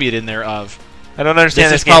the caveat in there of, I don't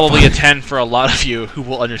understand this is game probably a fully. 10 for a lot of you who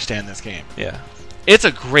will understand this game. Yeah. It's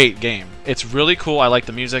a great game. It's really cool. I like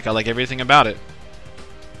the music. I like everything about it.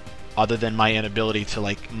 Other than my inability to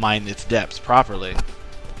like mine its depths properly.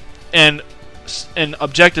 And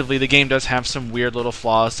objectively, the game does have some weird little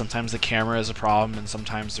flaws. Sometimes the camera is a problem, and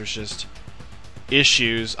sometimes there's just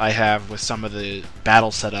issues I have with some of the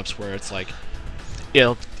battle setups where it's like,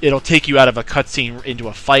 it'll take you out of a cutscene into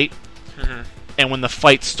a fight, and when the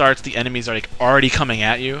fight starts, the enemies are like already coming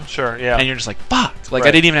at you. Sure, yeah. And you're just like, fuck! Like, Right.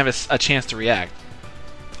 I didn't even have a chance to react.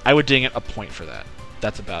 I would ding it a point for that.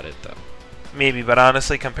 That's about it, though. Maybe, but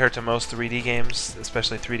honestly, compared to most 3D games,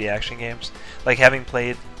 especially 3D action games, like having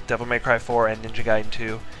played Devil May Cry 4 and Ninja Gaiden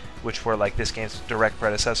 2, which were like this game's direct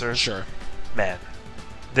predecessors, Sure. man,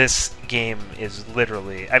 this game is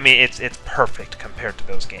literally, I mean, it's perfect compared to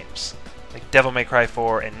those games. Like Devil May Cry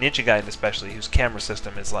 4 and Ninja Gaiden especially, whose camera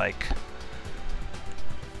system is like,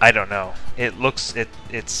 I don't know. It looks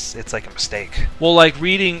it's like a mistake. Well, like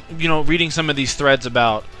reading some of these threads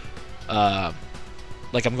about,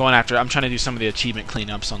 like I'm trying to do some of the achievement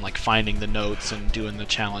cleanups on like finding the notes and doing the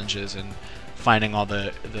challenges and finding all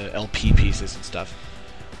the LP pieces and stuff.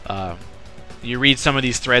 You read some of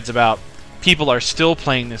these threads about people are still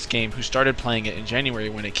playing this game who started playing it in January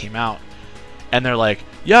when it came out, and they're like,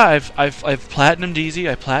 yeah, I've platinumed easy,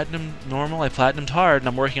 I platinumed normal, I platinumed hard, and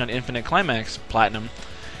I'm working on Infinite Climax Platinum.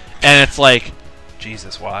 And it's like,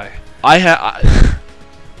 Jesus, why?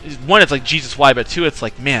 One, it's like, Jesus, why? But two, it's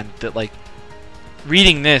like, man, that like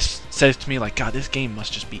reading this says to me like, God, this game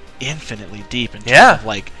must just be infinitely deep in terms of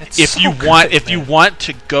like, It's if so you good, want, if you man. want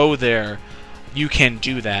to go there, you can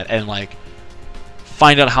do that and like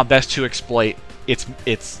find out how best to exploit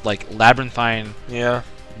its like labyrinthine Yeah,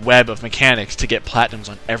 web of mechanics to get platinums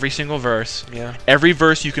on every single verse, yeah. every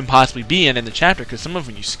verse you can possibly be in the chapter, because some of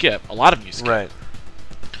them you skip, a lot of them you skip. Right.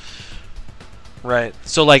 Right.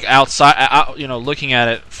 So like outside, looking at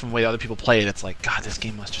it from the way other people play it, it's like, God, this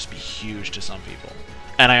game must just be huge to some people,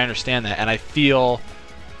 and I understand that, and I feel,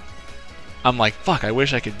 I'm like, fuck, I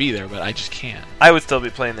wish I could be there, but I just can't. I would still be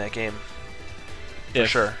playing that game for If-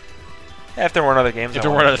 sure. Yeah, if there weren't other games. If I there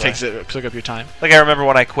wanted weren't to other play. things that took up your time. Like I remember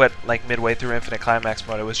when I quit like midway through Infinite Climax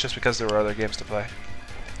mode, it was just because there were other games to play.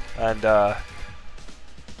 And I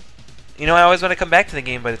always want to come back to the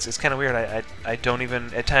game, but it's kind of weird. I don't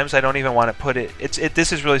even, at times I don't even want to put it.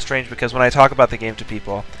 This is really strange because when I talk about the game to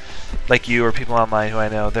people, like you or people online who I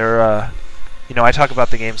know, they're I talk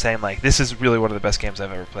about the game saying like, this is really one of the best games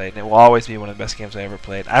I've ever played, and it will always be one of the best games I ever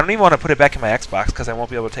played. I don't even want to put it back in my Xbox because I won't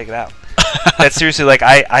be able to take it out. That's seriously like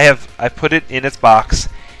I put it in its box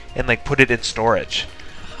and like put it in storage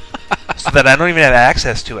so that I don't even have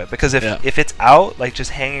access to it, because if it's out like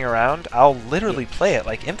just hanging around, I'll literally play it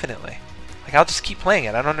like infinitely. Like I'll just keep playing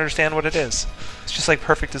it. I don't understand what it is. It's just like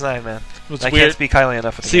perfect design, man. What's I weird, can't speak highly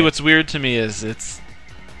enough of the See, game. what's weird to me is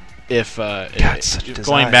if such going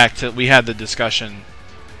design. back to, we had the discussion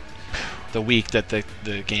the week that the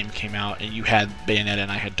game came out, and you had Bayonetta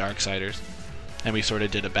and I had Darksiders, and we sort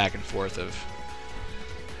of did a back and forth of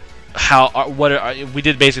we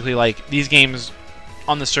did basically like, these games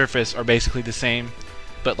on the surface are basically the same,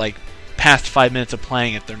 but like past 5 minutes of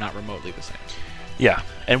playing it, they're not remotely the same. Yeah.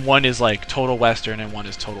 And one is like total Western and one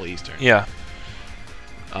is total Eastern. Yeah.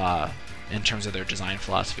 In terms of their design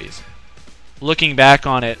philosophies. Looking back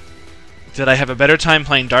on it, did I have a better time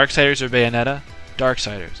playing Darksiders or Bayonetta?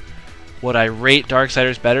 Darksiders. Would I rate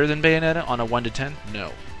Darksiders better than Bayonetta on a 1 to 10?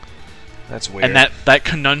 No. That's weird. And that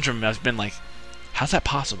conundrum has been like, how's that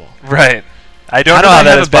possible? Right. I don't How know do how I that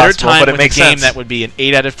have is a better possible, time but it with a makes game sense. that would be an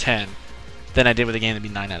 8 out of 10 than I did with a game that would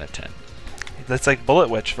be 9 out of 10? That's like Bullet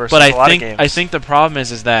Witch versus But a lot of I games. think the problem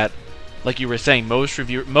is that, like you were saying, most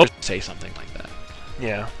say something like that.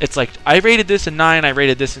 Yeah. It's like, I rated this a 9, I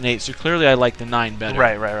rated this an 8, so clearly I like the 9 better.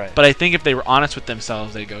 Right. But I think if they were honest with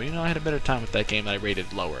themselves, they'd go, I had a better time with that game that I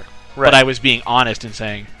rated lower. Right. But I was being honest and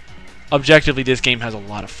saying, objectively, this game has a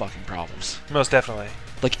lot of fucking problems. Most definitely.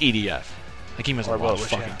 Like EDF. That game has a Or lot Bullet of Witch,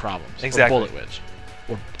 fucking yeah. problems. Exactly. Or Bullet Witch.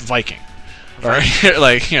 Or Viking. Or,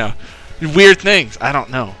 like, weird things. I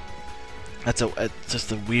don't know. It's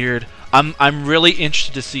just a weird... I'm really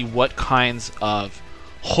interested to see what kinds of,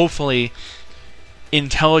 hopefully,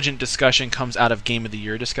 intelligent discussion comes out of Game of the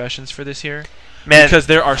Year discussions for this year. Man. Because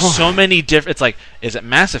there are so many different... It's like, is it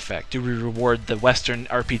Mass Effect? Do we reward the Western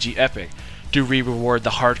RPG epic? Do we reward the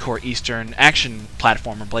hardcore Eastern action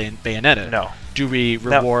platformer Bayonetta? No. Do we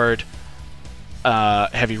reward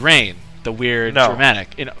Heavy Rain, the weird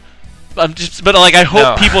dramatic? But like, I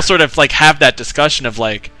hope people sort of like have that discussion of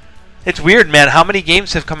like... It's weird, man. How many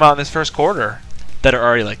games have come out in this first quarter that are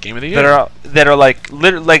already like Game of the Year? That are like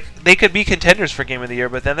literally like they could be contenders for Game of the Year,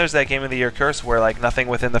 but then there's that Game of the Year curse where like nothing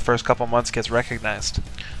within the first couple months gets recognized.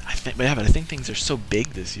 I think things are so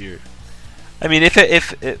big this year. I mean, if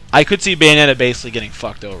it I could see Bayonetta basically getting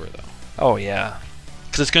fucked over though. Oh yeah.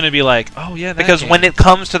 Because it's going to be like, oh yeah, that because game. when it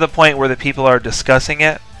comes to the point where the people are discussing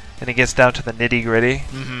it and it gets down to the nitty gritty,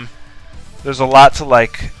 there's a lot to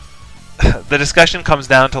like. the discussion comes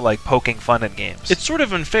down to like poking fun at games. It's sort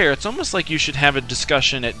of unfair. It's almost like you should have a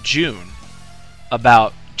discussion at June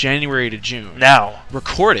about January to June. now.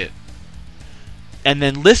 Record it, and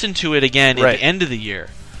then listen to it again at Right. the end of the year.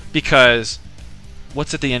 Because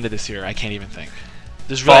what's at the end of this year? I can't even think.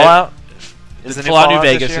 There's Fallout The is the Fallout New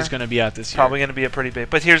this Vegas year? is going to be out this year. Probably going to be a pretty big.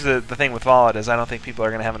 But here's the thing with Fallout is I don't think people are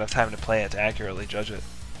going to have enough time to play it to accurately judge it.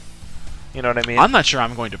 You know what I mean? I'm not sure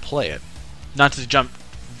I'm going to play it. Not to jump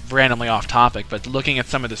randomly off topic, but looking at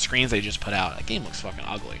some of the screens they just put out, that game looks fucking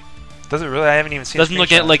ugly. Does it really? I haven't even seen. Doesn't a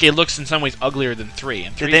look at screenshot. like it looks in some ways uglier than 3,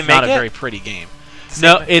 and Did 3 they is not a make it? very pretty game. Same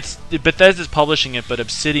No, way. it's Bethesda's publishing it, but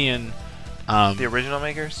Obsidian, the original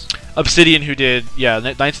makers. Obsidian who did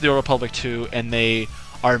Knights of the Old Republic 2, and they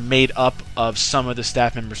are made up of some of the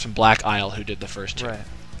staff members from Black Isle who did the first 2. Right.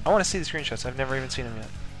 I want to see the screenshots. I've never even seen them yet.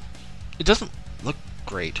 It doesn't look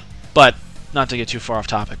great, but not to get too far off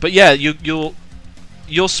topic. But yeah,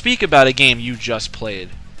 you'll speak about a game you just played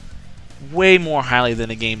way more highly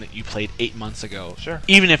than a game that you played 8 months ago. Sure.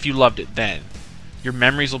 Even if you loved it then, your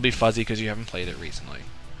memories will be fuzzy because you haven't played it recently.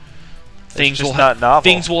 just not novel.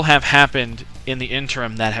 Things will have happened in the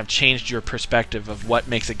interim that have changed your perspective of what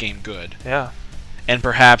makes a game good. Yeah. And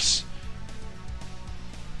perhaps,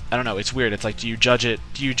 I don't know, it's weird. It's like, do you judge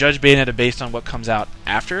Bayonetta based on what comes out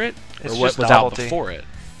after it? It's Or what just was novelty. out before it?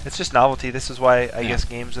 It's just novelty. This is why I Yeah. guess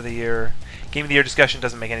Game of the Year discussion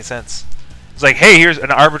doesn't make any sense. It's like, hey, here's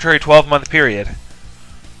an arbitrary 12-month period.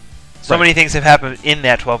 So Right. many things have happened in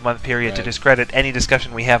that 12-month period to Right. discredit any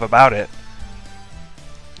discussion we have about it.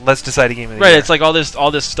 Let's decide a Game of the Right, Year. it's like all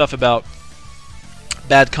this stuff about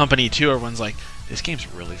Bad Company 2, everyone's like, this game's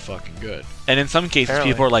really fucking good. And in some cases,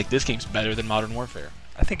 Apparently. people are like, this game's better than Modern Warfare.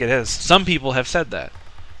 I think it is. Some people have said that.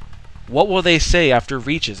 What will they say after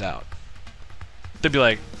Reach is out? They'll be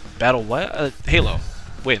like, Battle what? Halo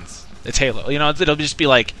wins. It's Halo. You know, it'll just be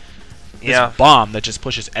like this Yeah. bomb that just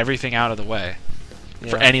pushes everything out of the way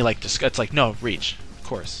for Yeah. any like. It's like, no, Reach. Of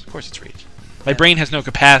course it's Reach. My Yeah. brain has no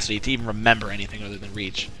capacity to even remember anything other than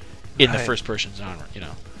Reach in the Right. first-person genre. You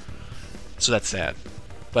know, so that's sad.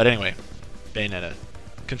 But anyway, Bayonetta,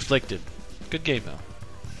 conflicted. Good game though.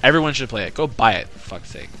 Everyone should play it. Go buy it, for fuck's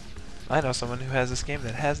sake. I know someone who has this game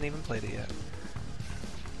that hasn't even played it yet.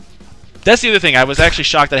 That's the other thing. I was actually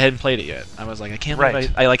shocked that I hadn't played it yet. I was like, I can't Right.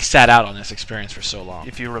 believe I like sat out on this experience for so long.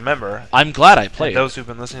 If you remember, I'm glad I and played. those who've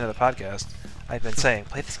been listening to the podcast, I've been saying,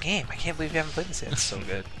 play this game. I can't believe you haven't played this yet. It's so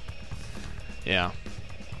good. Yeah.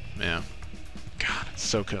 God, it's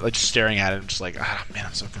so good. Like just staring at it, I'm just like, ah, man,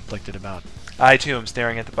 I'm so conflicted about I, too, am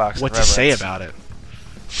staring at the box in what to say reverence.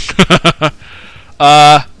 about it.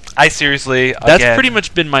 I seriously, That's again, pretty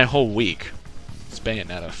much been my whole week. It's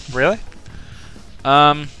Bayonetta. Really?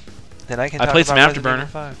 Um, Then I can I talk played some about Resident Afterburner. Evil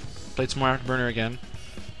 5. played some more Afterburner again,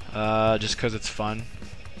 just because it's fun.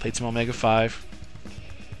 Played some Omega 5.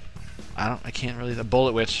 I can't really the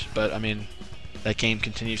Bullet Witch, but I mean, that game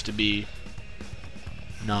continues to be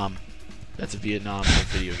Nam. That's a Vietnam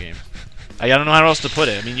video game. I don't know how else to put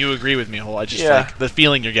it. I mean, you agree with me, whole. I just Yeah. like the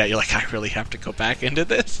feeling you get. You're like, I really have to go back into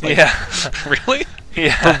this. Like, Yeah. really?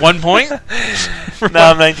 Yeah. For 1 point?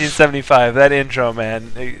 Now 1975. That intro,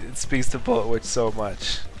 man, it speaks to Bullet Witch so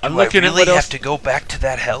much. I'm Do I looking at really what have else. to go back to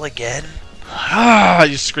that hell again?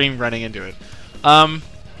 You scream running into it.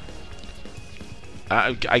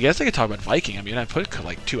 I guess I could talk about Viking. I mean, I put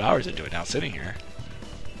like 2 hours into it now, sitting here.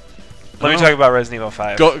 Let me talk about Resident Evil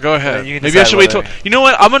 5. Go ahead. You can Maybe I decide should wait till. whether- You know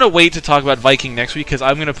what? I'm gonna wait to talk about Viking next week because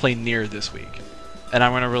I'm gonna play Nier this week, and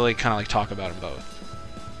I'm gonna really kind of like talk about them both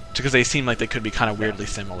because they seem like they could be kind of weirdly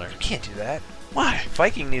similar. You can't do that. Why?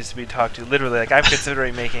 Viking needs to be talked to. Literally, like I'm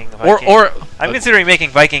considering making Viking. Or I'm considering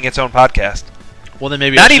making Viking its own podcast. well then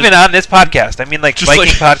maybe Not it's even on this podcast. I mean, like just like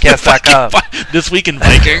VikingPodcast.com. This week in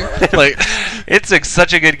Viking. Like, It's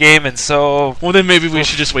such a good game and so well then maybe we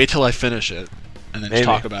should just wait till I finish it and then Maybe. just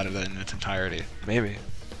talk about it in its entirety. maybe.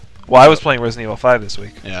 Well, I was playing Resident Evil 5 this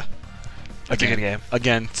week. Yeah. That's a good game.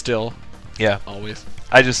 Again, still, Yeah. always.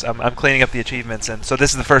 I'm cleaning up the achievements, and so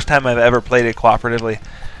this is the first time I've ever played it cooperatively,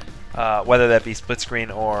 whether that be split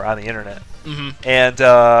screen or on the internet. Mm-hmm. And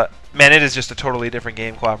man, it is just a totally different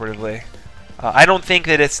game cooperatively. I don't think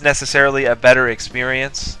that it's necessarily a better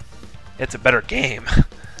experience. It's a better game,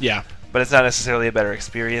 Yeah. but it's not necessarily a better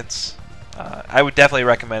experience. I would definitely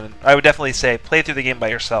recommend. I would definitely say play through the game by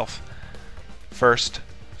yourself first,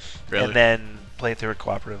 Really. and then play through it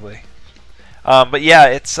cooperatively. But yeah,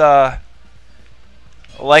 it's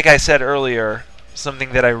like I said earlier,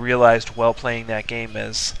 something that I realized while playing that game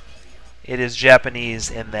is it is Japanese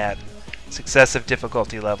in that successive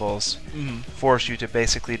difficulty levels Mhm. force you to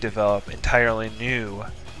basically develop entirely new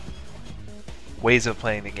ways of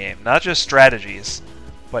playing the game. Not just strategies,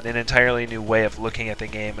 but an entirely new way of looking at the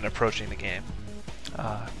game and approaching the game.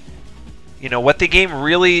 What the game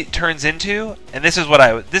really turns into, and this is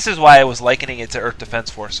why I was likening it to Earth Defense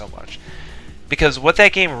Force so much, because what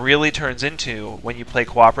that game really turns into when you play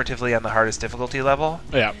cooperatively on the hardest difficulty level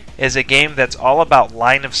is a game that's all about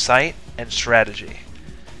line of sight and strategy,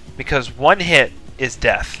 because one hit is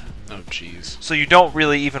death. Oh, jeez. So you don't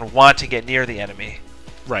really even want to get near the enemy.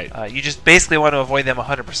 Right. You just basically want to avoid them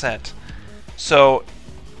 100%. So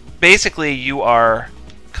basically you are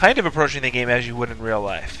kind of approaching the game as you would in real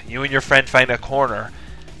life. You and your friend find a corner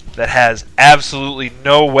that has absolutely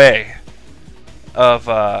no way of...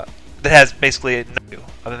 that has basically no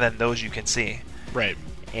other than those you can see. Right.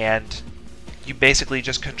 And you basically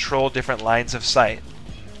just control different lines of sight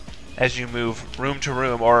as you move room to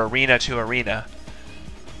room or arena to arena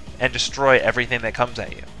and destroy everything that comes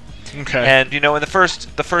at you. Okay. And in the first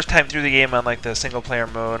time through the game on like the single player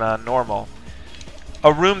mode on normal,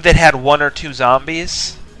 a room that had 1 or 2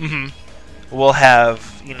 zombies will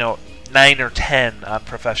have 9 or 10 on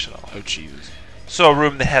professional. Oh, Jesus. So a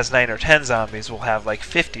room that has 9 or 10 zombies will have like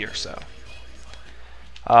 50 or so.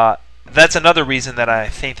 That's another reason that I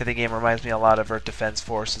think that the game reminds me a lot of Earth Defense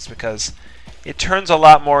Force, is because it turns a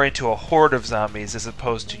lot more into a horde of zombies as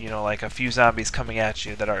opposed to like a few zombies coming at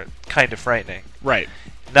you that are kind of frightening. Right.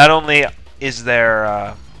 Not only are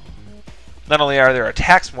their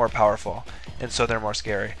attacks more powerful, and so they're more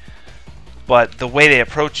scary, but the way they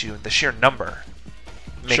approach you, the sheer number,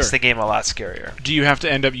 makes the game a lot scarier. Do you have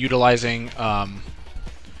to end up utilizing? Are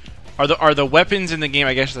the weapons in the game?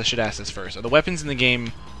 I guess I should ask this first. Are the weapons in the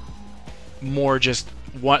game more just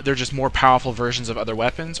what? They're just more powerful versions of other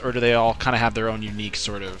weapons, or do they all kind of have their own unique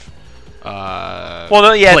sort of? Well,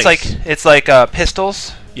 no, yeah, place? it's like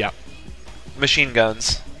pistols. Yeah. Machine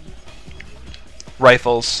guns,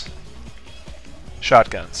 rifles,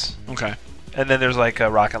 shotguns. Okay. And then there's like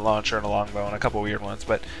a rocket launcher and a longbow and a couple weird ones,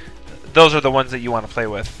 but those are the ones that you want to play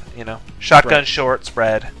with, Shotgun, Right. Short,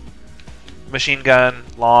 spread. Machine gun,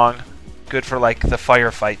 long, good for like the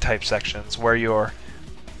firefight type sections where you're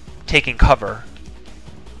taking cover,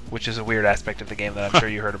 which is a weird aspect of the game that I'm sure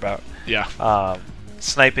you heard about. Yeah.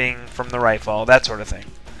 Sniping from the rifle, that sort of thing.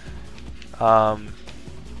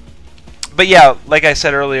 But yeah, like I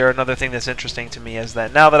said earlier, another thing that's interesting to me is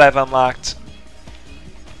that now that I've unlocked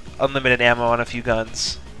unlimited ammo on a few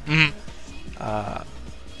guns,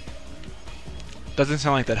 doesn't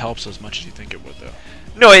sound like that helps as much as you think it would, though.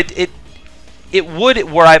 no, it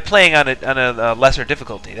would were I playing on a lesser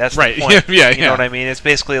difficulty. That's right. the point. Yeah, you know what I mean? It's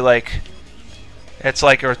basically like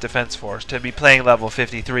Earth Defense Force. To be playing level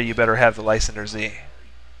 53, you better have the Lysander Z.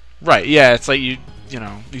 Right. Yeah. It's like you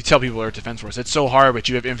tell people Earth Defense Force, it's so hard, but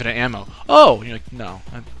you have infinite ammo. Oh, you're like, no,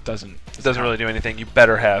 that doesn't. It doesn't really do anything. You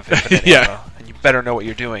better have infinite ammo, and you better know what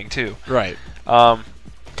you're doing too. Right.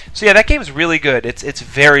 So yeah, that game's really good. It's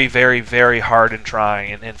very, very, very hard and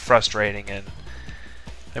trying and frustrating, and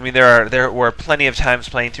I mean there were plenty of times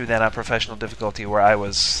playing through that on professional difficulty where I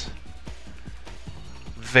was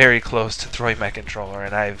very close to throwing my controller,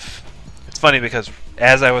 and it's funny because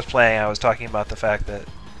as I was playing, I was talking about the fact that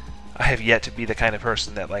I have yet to be the kind of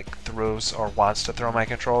person that like throws or wants to throw my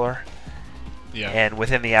controller. Yeah. And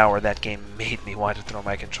within the hour, that game made me want to throw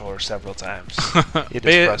my controller several times. It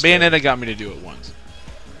is frustrating. Bayonetta got me to do it once.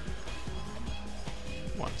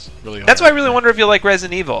 Really hard. That's why I really wonder if you like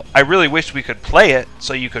Resident Evil. I really wish we could play it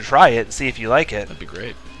so you could try it and see if you like it. That'd be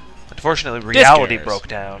great. Unfortunately, reality Disc broke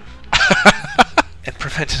down and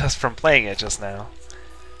prevented us from playing it just now.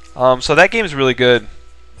 So that game's really good.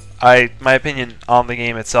 My opinion on the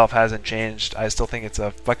game itself hasn't changed. I still think it's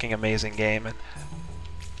a fucking amazing game, and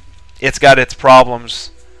it's got its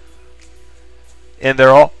problems, and they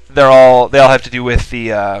all have to do with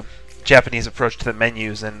the Japanese approach to the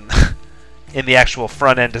menus and in the actual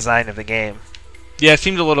front end design of the game. Yeah, it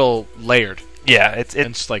seemed a little layered. Yeah, it's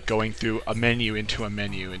It's like going through a menu into a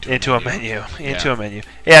menu into a menu.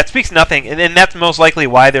 Yeah, it speaks nothing, and that's most likely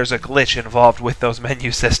why there's a glitch involved with those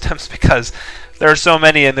menu systems, because there are so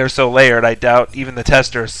many and they're so layered. I doubt even the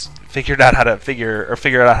testers figured out how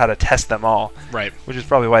to test them all. Right. Which is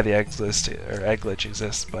probably why the egg glitch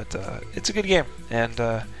exists. But it's a good game, and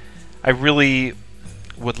I really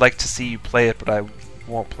would like to see you play it, but I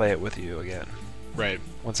won't play it with you again. Right.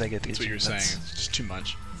 Once I get these. That's what you're saying. It's just too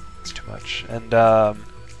much. It's too much. And,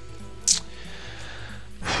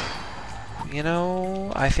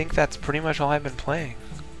 I think that's pretty much all I've been playing.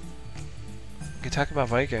 We could talk about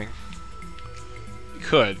Viking. You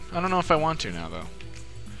could. I don't know if I want to now, though.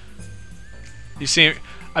 You see,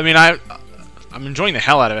 I mean, I'm enjoying the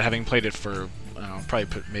hell out of it, having played it for, probably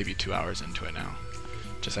put maybe 2 hours into it now.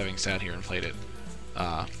 Just having sat here and played it.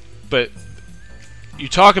 But you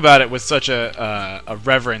talk about it with such a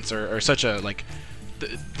reverence or such a like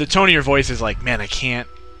the tone of your voice is like, man, I can't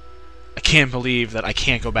believe that I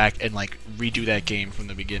can't go back and like redo that game from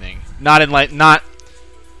the beginning. Not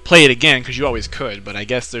play it again because you always could, but I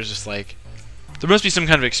guess there's just like there must be some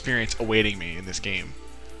kind of experience awaiting me in this game.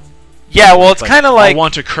 Yeah, well, it's Like, kind of like I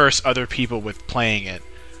want to curse other people with playing it.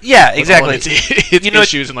 yeah, with exactly. all its You know,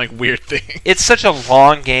 issues and like weird things. It's such a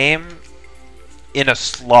long game in a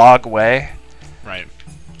slog way Right.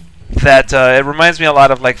 that it reminds me a lot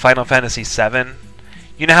of like Final Fantasy VII.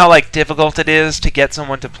 You know how like difficult it is to get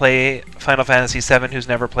someone to play Final Fantasy VII who's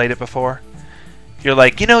never played it before? You're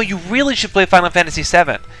like, you really should play Final Fantasy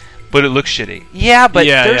VII, but it looks shitty. Yeah, but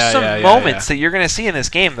there's some moments that you're going to see in this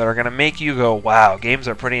game that are going to make you go, wow, games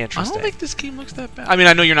are pretty I interesting. don't think this game looks that bad. I mean,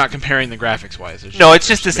 I know you're not comparing the graphics wise. No, it's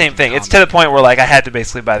just the same thing. It's to the point where like I had to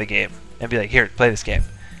basically buy the game and be like, here, play this game.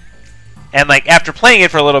 And like after playing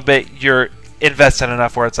it for a little bit, you're invested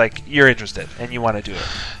enough where it's like you're interested and you want to do it.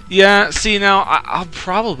 Yeah, see, now, I'll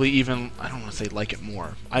probably even, I don't want to say like it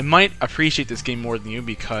more. I might appreciate this game more than you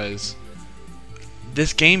because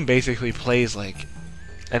this game basically plays like...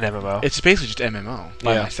 An MMO. It's basically just MMO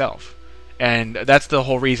by myself. And that's the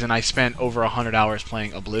whole reason I spent over 100 hours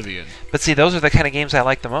playing Oblivion. But see, those are the kind of games I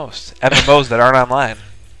like the most. MMOs that aren't online.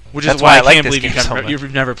 Which That's is why I like can't this believe game so much.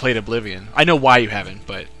 you've never played Oblivion. I know why you haven't,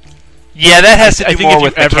 but... Yeah, that has to I do think more if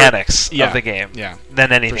with you ever- mechanics yeah, of the game yeah,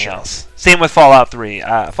 than anything sure. else. Same with Fallout 3.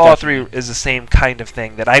 Fallout 3 Definitely. is the same kind of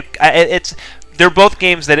thing that they're both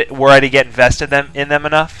games that were I to get invested in them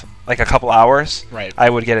enough, like a couple hours, right. I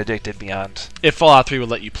would get addicted beyond. If Fallout 3 would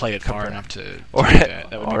let you play it far enough to Or, do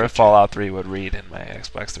that would be or good if Fallout 3 would read in my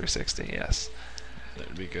Xbox 360, yes. That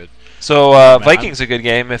would be good. So Man, Viking's a good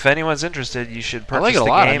game. If anyone's interested, you should I purchase like it a the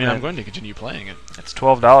lot. game. I mean, I'm and going to continue playing it. It's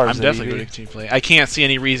 $12. I'm at definitely EV. going to continue playing. I can't see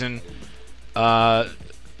any reason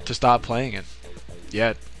to stop playing it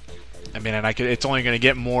yet. I mean, and it's only going to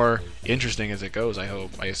get more interesting as it goes. I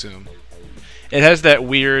assume. It has that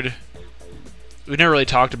weird. We never really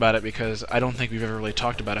talked about it because I don't think we've ever really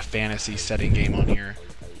talked about a fantasy setting game on here.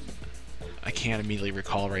 I can't immediately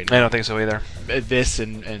recall right now. I don't think so either. This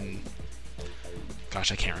and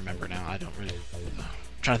gosh, I can't remember now. I don't really. I'm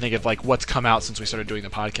trying to think of like what's come out since we started doing the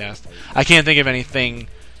podcast. I can't think of anything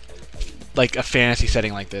like a fantasy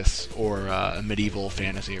setting like this or a medieval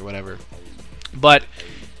fantasy or whatever. But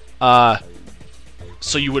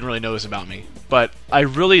so you wouldn't really know this about me. But I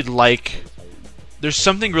really like. There's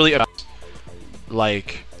something really about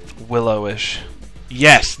like Willowish.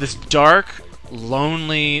 yes, this dark,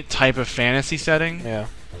 lonely type of fantasy setting. Yeah.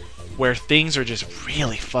 Where things are just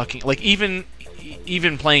really fucking like even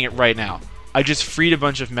playing it right now. I just freed a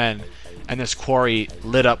bunch of men and this quarry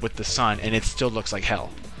lit up with the sun and it still looks like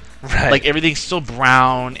hell. Right. Like everything's still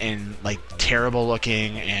brown and like terrible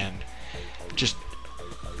looking and just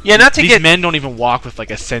yeah, not to these get men don't even walk with like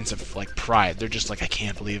a sense of like pride. They're just like I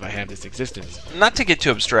can't believe I have this existence. not to get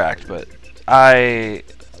too abstract, but I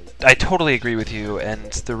totally agree with you,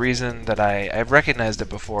 and the reason that I've recognized it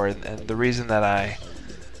before, and the reason that I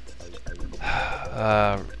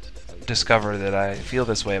discover that I feel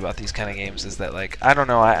this way about these kind of games is that, like, I don't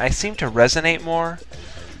know, I seem to resonate more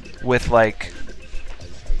with, like,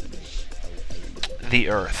 the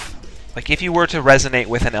earth. Like, if you were to resonate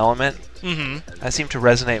with an element, Mm-hmm. I seem to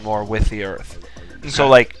resonate more with the earth. Okay. So,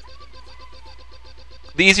 like,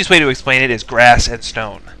 the easiest way to explain it is grass and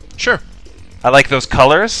stone. Sure. I like those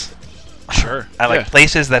colors. Sure. I like Yeah.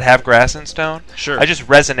 places that have grass and stone. Sure. I just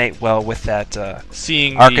resonate well with that.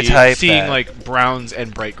 seeing archetype seeing that- like browns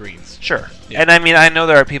and bright greens. Sure. Yeah. And I mean, I know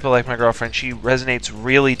there are people like my girlfriend. She resonates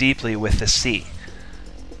really deeply with the sea.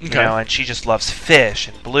 Okay. You know, and she just loves fish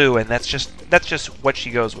and blue, and that's just what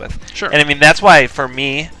she goes with. Sure. And I mean, that's why for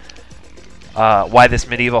me, why this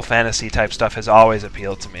medieval fantasy type stuff has always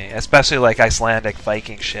appealed to me, especially like Icelandic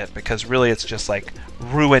Viking shit, because really it's just like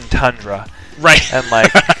ruined tundra Right. and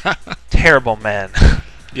like terrible men.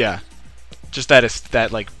 Yeah. Just that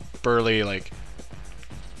like burly like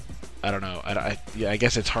I don't know. I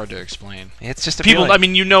guess it's hard to explain. It's just People, appealing. I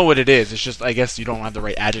mean, you know what it is. It's just I guess you don't have the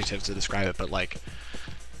right adjectives to describe it, but like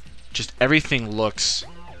just everything looks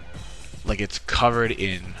like it's covered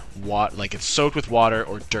in like it's soaked with water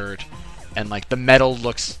or dirt, and like the metal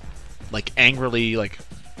looks like angrily like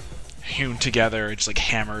hewn together. It's like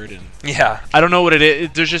hammered, and yeah. I don't know what it is.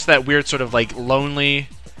 There's just that weird sort of like lonely.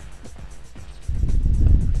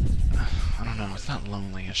 I don't know. It's not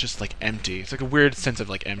lonely. It's just like empty. It's like a weird sense of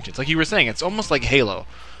like empty. It's like you were saying. It's almost like Halo,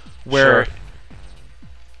 where Sure.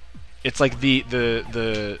 it's like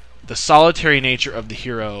the solitary nature of the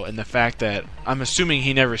hero and the fact that I'm assuming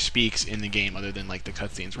he never speaks in the game other than like the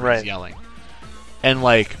cutscenes where Right. he's yelling, and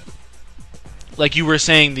like like you were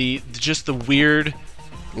saying, just the weird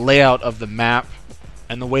layout of the map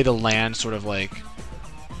and the way the land sort of like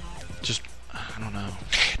just I don't know.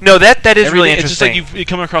 No, that is really It's interesting. just like you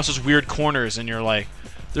come across those weird corners and you're like,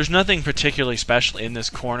 there's nothing particularly special in this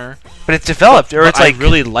corner. but it's developed, or But it's like I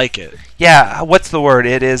really like it. yeah. What's the word?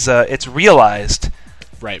 It is. It's realized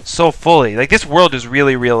Right. so fully. Like this world is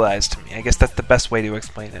really realized to me. I guess that's the best way to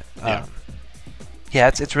explain it. Yeah. Yeah,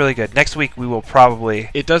 it's really good. Next week we will probably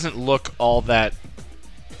It doesn't look all that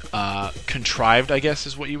contrived, I guess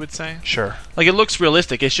is what you would say. sure. Like it looks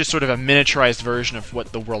realistic. It's just sort of a miniaturized version of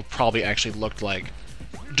what the world probably actually looked like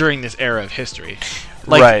during this era of history.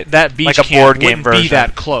 Like Right. that beach Like a camp board game wouldn't be version.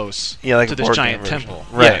 that close Yeah, like to a this board giant game version. temple.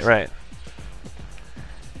 Right, Yes. right.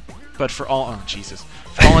 But for all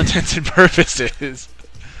for all intents and purposes,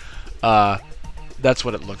 that's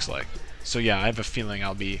what it looks like. So yeah, I have a feeling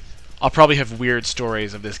I'll probably have weird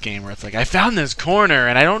stories of this game where it's like I found this corner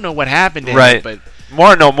and I don't know what happened in Right. it, but More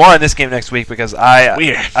on this game next week because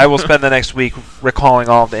Weird. I will spend the next week recalling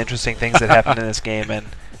all of the interesting things that happened in this game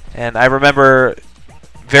and I remember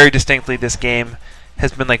very distinctly this game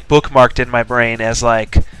has been like bookmarked in my brain as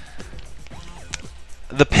like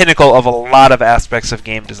the pinnacle of a lot of aspects of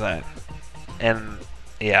game design. And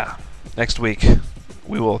yeah, next week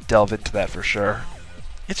we will delve into that for sure.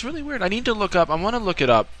 it's really weird. I need to look up. I want to look it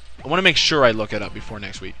up. I want to make sure I look it up before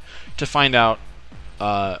next week to find out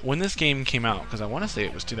when this game came out, because I want to say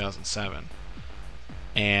it was 2007,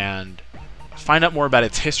 and find out more about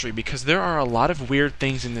its history, because there are a lot of weird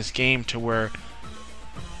things in this game to where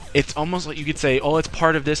it's almost like you could say, oh, it's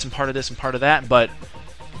part of this and part of this and part of that, but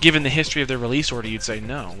given the history of the release order, you'd say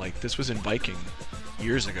no, like this was in Viking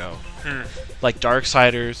years ago. Like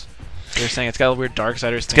Darksiders, they're saying it's got a weird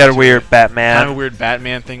Darksiders It's thing got a to weird it. Batman. Kind of a weird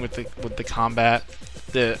Batman thing with the combat.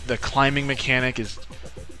 The climbing mechanic is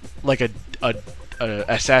like a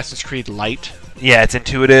Assassin's Creed light. Yeah, it's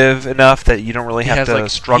intuitive enough that you don't really have to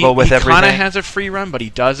struggle with everything. He kind of has a free run, but he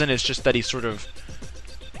doesn't. It's just that he sort of,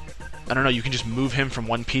 I don't know. You can just move him from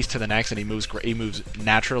one piece to the next, and he moves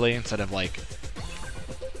naturally instead of like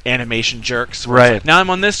animation jerks. where it's Right. like, now I'm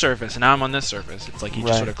on this surface, and now I'm on this surface. It's like he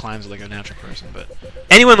just Right. sort of climbs like a natural person. But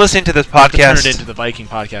Anyone listening to this I have to turn podcast, it into the Viking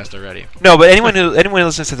podcast already. no, but anyone who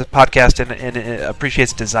listens to this podcast and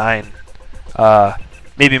appreciates design,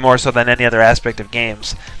 maybe more so than any other aspect of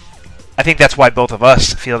games, I think that's why both of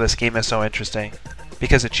us feel this game is so interesting,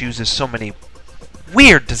 because it chooses so many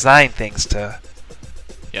weird design things to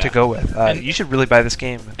go with. And- You should really buy this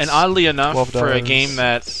game. And oddly enough, for a $12, game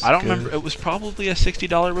that I don't good. remember, it was probably a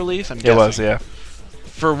 $60 release. I'm It guessing. was, yeah.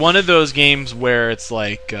 For one of those games where it's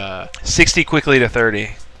like 60 quickly to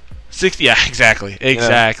 30. 60. Yeah, exactly.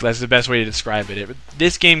 That's the best way to describe it.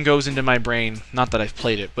 This game goes into my brain. Not that I've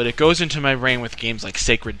played it, but it goes into my brain with games like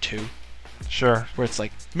Sacred 2, Sure. where it's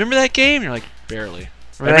like, remember that game? And you're like, barely.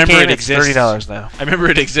 I That remember game, it it's exists. $30 now. I remember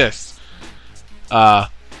it exists.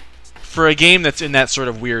 For a game that's in that sort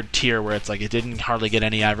of weird tier where it's like it didn't hardly get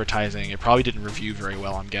any advertising, it probably didn't review very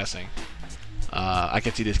well, I'm guessing. I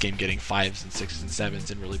could see this game getting 5s and 6s and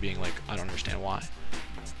 7s and really being like, I don't understand why.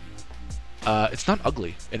 It's not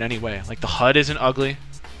ugly in any way. Like the HUD isn't ugly.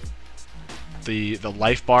 The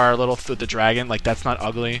life bar little with the dragon, like that's not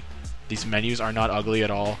ugly. These menus are not ugly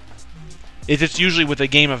at all. It's usually with a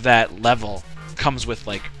game of that level comes with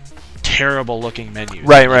like terrible looking menus.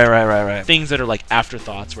 Right. Things that are like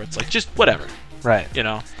afterthoughts where it's like just whatever, Right. you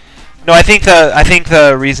know. No, I think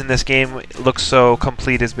the reason this game looks so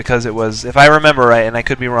complete is because it was, if I remember right, and I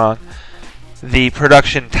could be wrong, the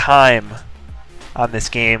production time on this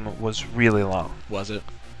game was really long. Was it?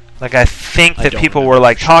 Like I think I that don't people remember were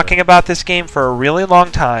like for talking sure. about this game for a really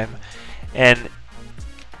long time, and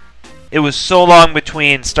it was so long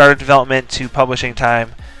between start of development to publishing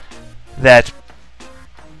time that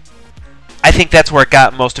I think that's where it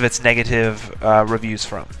got most of its negative reviews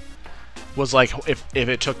from. Was like if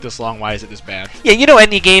it took this long, why is it this bad? Yeah, you know,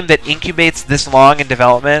 any game that incubates this long in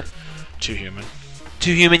development, Too human.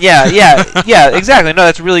 Too Human, yeah, exactly. No,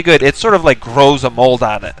 that's really good. It sort of like grows a mold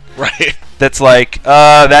on it. Right. That's like,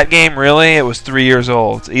 that game really, it was 3 years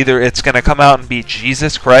old. Either it's going to come out and be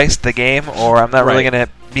Jesus Christ, the game, or I'm not really Right. going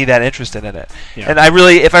to be that interested in it. Yeah. And I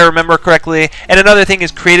really, if I remember correctly, and another thing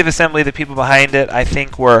is Creative Assembly, the people behind it, I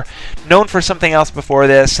think were known for something else before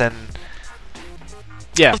this, and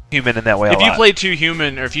Yeah. human in that way a If you lot. played Too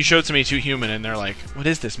Human, or if you showed somebody Too Human and they're like, what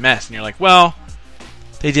is this mess? And you're like, well,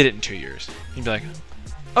 they did it in 2 years. You'd be like,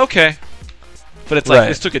 okay. But it's like, Right.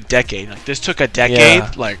 this took a decade. Like, this took a decade,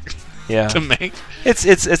 Yeah. like, Yeah. to make. It's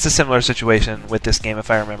a similar situation with this game, if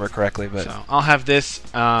I remember correctly. But So, I'll have this,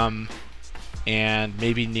 and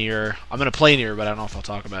maybe Nier. I'm going to play Nier, but I don't know if I'll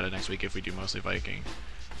talk about it next week if we do mostly Viking.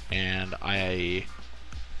 and I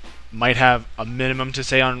might have a minimum to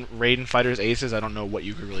say on Raiden Fighters Aces. I don't know what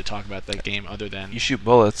you could really talk about that game other than You shoot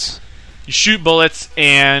bullets. you shoot bullets,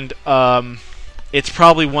 and it's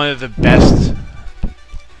probably one of the best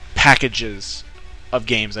packages of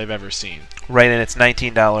games I've ever seen. Right, and it's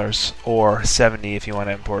 $19 or $70 if you want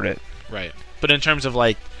to import it. Right. But in terms of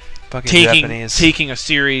like Fucking taking Japanese. taking a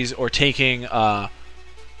series or taking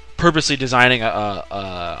purposely designing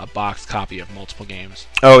a boxed copy of multiple games,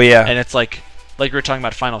 Oh yeah. and it's like we were talking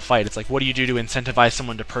about Final Fight. It's like, what do you do to incentivize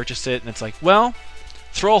someone to purchase it? And it's like, well,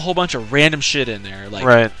 throw a whole bunch of random shit in there. Like,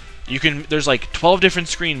 right. you can. There's like 12 different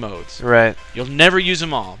screen modes. Right. You'll never use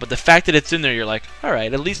them all, but the fact that it's in there, you're like, all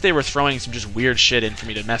right, at least they were throwing some just weird shit in for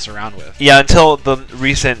me to mess around with. Yeah, until the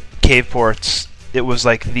recent cave ports, it was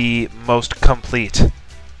like the most complete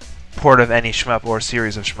port of any shmup or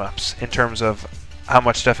series of shmups in terms of how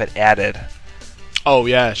much stuff it added. Oh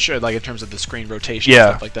yeah, sure. Like in terms of the screen rotation, Yeah. and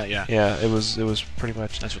stuff like that. Yeah, Yeah, it was pretty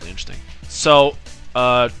much. that's really interesting. So,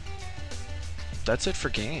 that's it for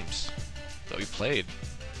games that we played.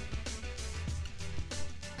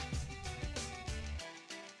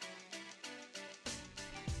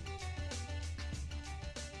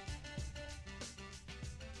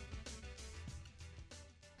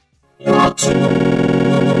 You're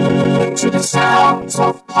tuned to the sounds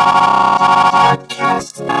of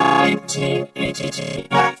Podcast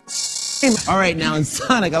 1980X. All right, now in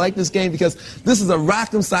Sonic, I like this game because this is a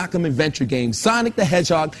rock'em sock'em adventure game. Sonic the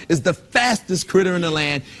Hedgehog is the fastest critter in the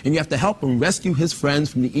land, and you have to help him rescue his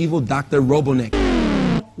friends from the evil Dr. Robotnik.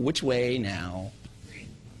 Which way now?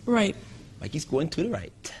 Right. Like he's going to the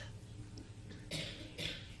right.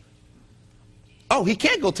 Oh, he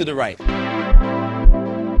can't go to the right.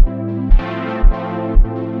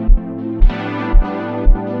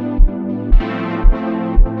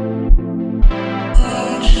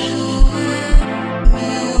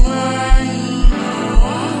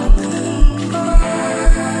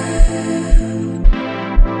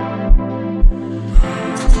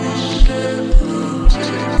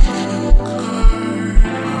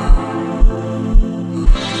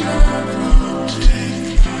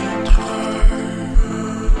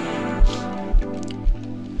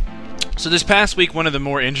 So this past week, one of the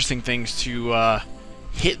more interesting things to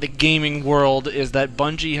hit the gaming world is that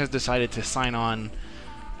Bungie has decided to sign on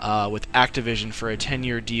with Activision for a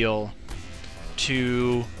 10-year deal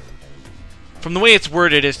to, from the way it's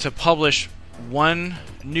worded, is to publish one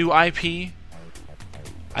new IP.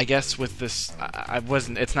 I guess with this,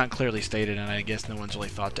 it's not clearly stated, and I guess no one's really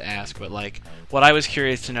thought to ask, but like, what I was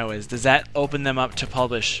curious to know is, does that open them up to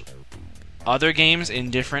publish other games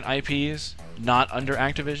in different IPs, not under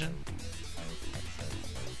Activision?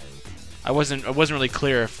 I wasn't really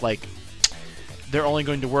clear if like they're only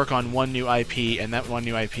going to work on one new IP, and that one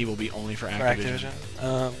new IP will be only for Activision.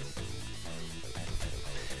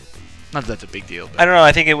 Not that that's a big deal. But I don't know.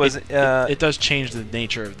 I think it was. it does change the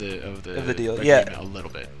nature of the deal. agreement Yeah, a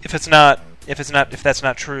little bit. If that's not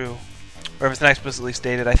true, or if it's not explicitly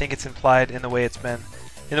stated, I think it's implied in the way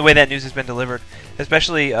that news has been delivered,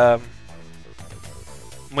 especially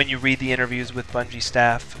when you read the interviews with Bungie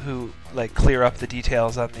staff who like clear up the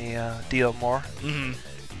details on the deal more. Mm-hmm.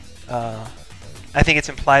 I think it's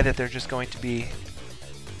implied that they're just going to be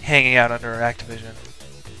hanging out under Activision,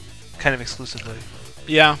 kind of exclusively.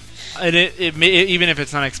 Yeah, and it may, even if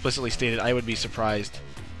it's not explicitly stated, I would be surprised,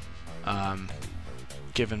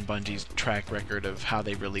 given Bungie's track record of how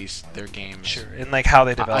they release their games. Sure, and like how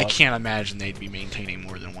they develop. I can't imagine they'd be maintaining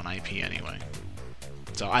more than one IP anyway.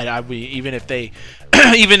 So I even if they,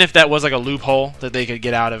 even if that was like a loophole that they could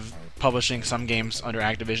get out of publishing some games under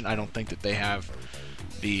Activision, I don't think that they have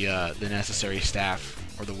the necessary staff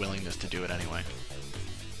or the willingness to do it anyway.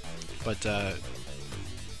 But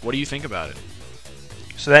what do you think about it?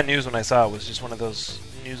 So that news, when I saw it, was just one of those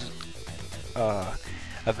news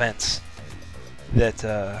events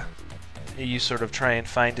that you sort of try and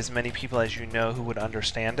find as many people as you know who would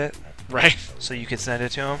understand it, Right. so you could send it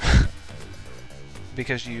to them.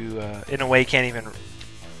 Because you, in a way, can't even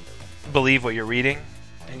believe what you're reading,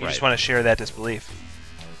 and you just Right. want to share that disbelief.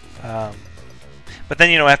 But then,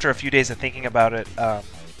 after a few days of thinking about it,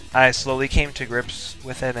 I slowly came to grips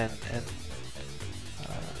with it, and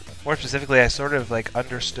more specifically, I sort of like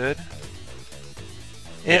understood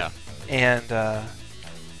it. Yeah. And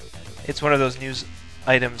it's one of those news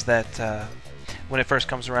items that when it first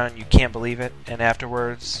comes around, you can't believe it, and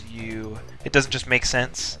afterwards, it doesn't just make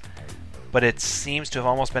sense, but it seems to have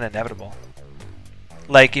almost been inevitable.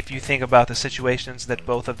 Like, if you think about the situations that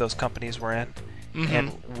both of those companies were in, Mm-hmm. and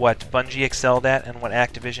what Bungie excelled at, and what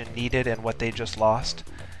Activision needed, and what they just lost,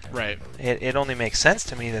 Right. it only makes sense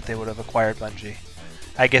to me that they would have acquired Bungie.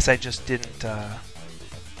 I guess I just didn't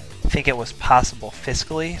think it was possible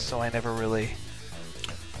fiscally, so I never really.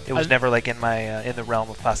 It was never like in my in the realm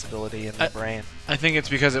of possibility in my brain. I think it's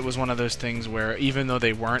because it was one of those things where even though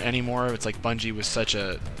they weren't anymore, it's like Bungie was such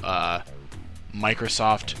a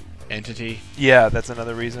Microsoft entity. Yeah, that's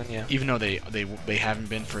another reason. Yeah. Even though they haven't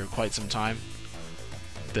been for quite some time.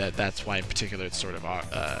 That's why in particular it's sort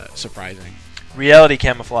of surprising. Reality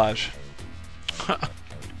camouflage.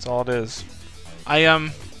 That's all it is. I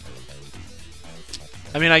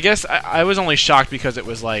mean, I guess I was only shocked because it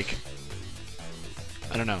was like,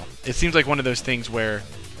 I don't know. It seems like one of those things where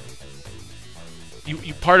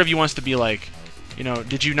you part of you wants to be like, you know,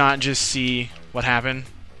 did you not just see what happened?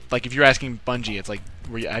 Like, if you're asking Bungie, it's like,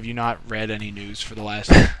 have you not read any news for the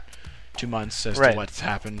last 2 months as to what's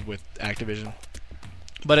happened with Activision?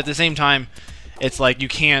 But at the same time, it's like you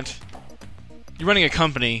can't. You're running a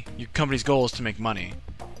company. Your company's goal is to make money,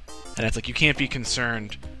 and it's like you can't be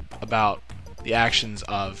concerned about the actions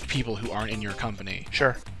of people who aren't in your company.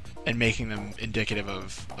 Sure. And making them indicative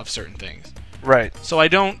of certain things. Right. So I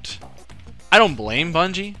don't blame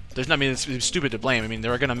Bungie. I mean, it's stupid to blame. I mean,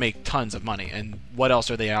 they're going to make tons of money, and what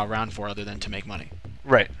else are they around for other than to make money?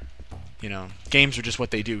 Right. You know, games are just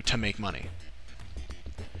what they do to make money.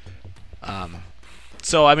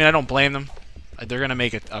 So I mean, I don't blame them. They're going to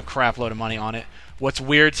make a crap load of money on it. What's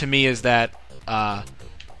weird to me is that a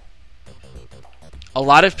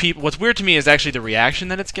lot of people. What's weird to me is actually the reaction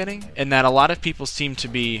that it's getting, and that a lot of people seem to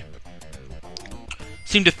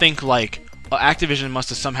think like Activision must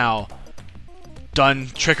have somehow done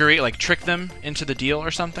trickery, like tricked them into the deal or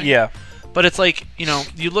something. Yeah. But it's like, you know,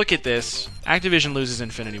 you look at this. Activision loses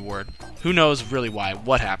Infinity Ward. Who knows really why?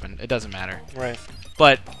 What happened? It doesn't matter. Right.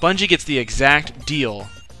 But Bungie gets the exact deal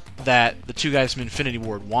that the two guys from Infinity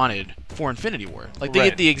Ward wanted for Infinity Ward. Like, they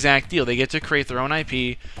get the exact deal. They get to create their own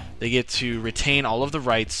IP. They get to retain all of the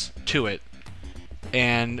rights to it.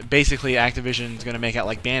 And basically, Activision's going to make out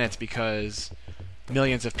like bandits because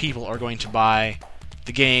millions of people are going to buy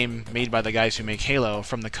the game made by the guys who make Halo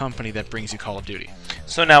from the company that brings you Call of Duty.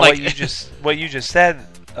 So now, like, what you just said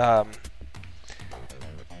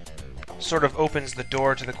sort of opens the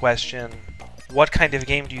door to the question: what kind of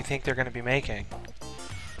game do you think they're going to be making?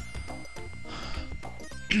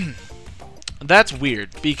 That's weird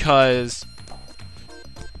because,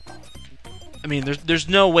 I mean, there's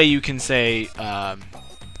no way you can say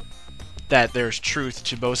that there's truth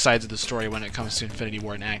to both sides of the story when it comes to Infinity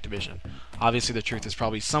Ward and Activision. Obviously, the truth is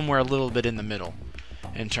probably somewhere a little bit in the middle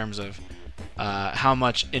in terms of how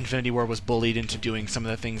much Infinity Ward was bullied into doing some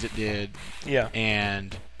of the things it did. Yeah.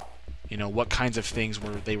 And, you know, what kinds of things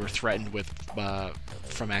they were threatened with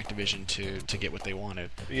from Activision to get what they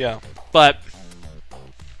wanted. Yeah. But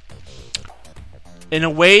in a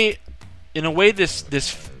way, this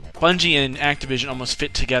Bungie and Activision almost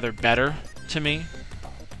fit together better to me,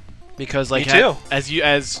 because like me too. As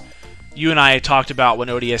you and I talked about when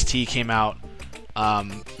ODST came out,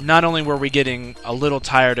 not only were we getting a little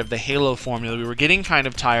tired of the Halo formula, we were getting kind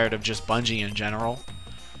of tired of just Bungie in general,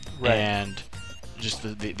 and just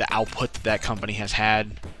the output that company has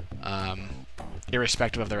had,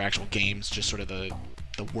 irrespective of their actual games, just sort of the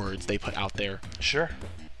words they put out there. Sure.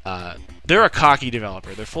 They're a cocky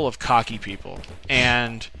developer. They're full of cocky people.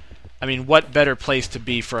 And, I mean, what better place to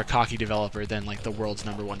be for a cocky developer than, like, the world's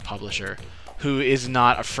 #1 publisher, who is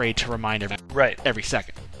not afraid to remind every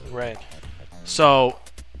second. Right. So,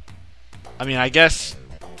 I mean, I guess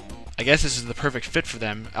this is the perfect fit for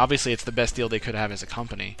them. Obviously, it's the best deal they could have as a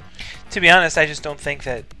company. To be honest, I just don't think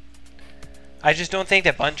that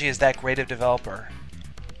Bungie is that great of developer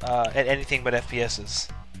at anything but FPSs.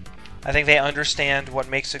 I think they understand what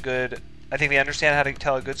makes a good. I think they understand how to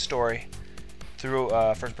tell a good story through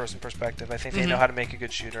a first-person perspective. I think they know how to make a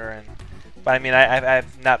good shooter. But I mean,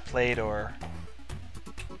 I've not played or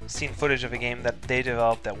seen footage of a game that they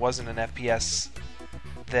developed that wasn't an FPS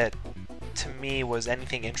that, to me, was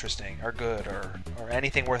anything interesting or good or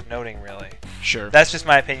anything worth noting, really. Sure. That's just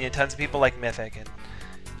my opinion. Tons of people like Mythic, and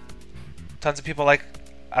tons of people like.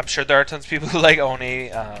 I'm sure there are tons of people who like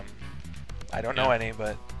Oni. I don't know any,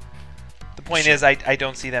 but. The point is, I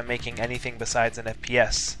don't see them making anything besides an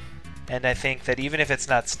FPS. And I think that even if it's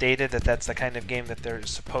not stated that that's the kind of game that they're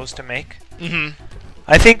supposed to make,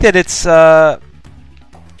 I think that it's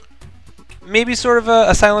maybe sort of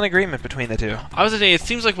a silent agreement between the two. I was going to say, it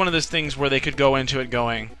seems like one of those things where they could go into it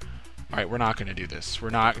going, all right, we're not going to do this. We're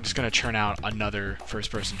not just going to churn out another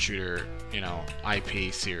first-person shooter,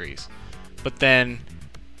 IP series. But then,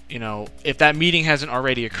 if that meeting hasn't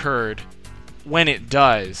already occurred, when it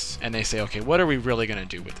does, and they say, okay, what are we really going to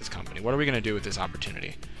do with this company? What are we going to do with this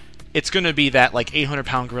opportunity? It's going to be that, like,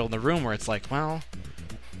 800-pound gorilla in the room where it's like, well,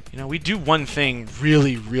 we do one thing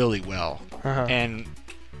really, really well, Uh-huh. and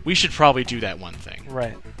we should probably do that one thing.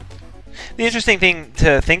 Right. The interesting thing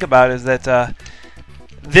to think about is that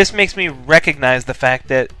this makes me recognize the fact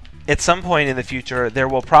that at some point in the future, there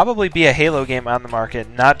will probably be a Halo game on the market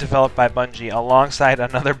not developed by Bungie alongside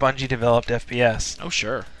another Bungie-developed FPS, Oh,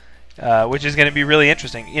 sure. which is going to be really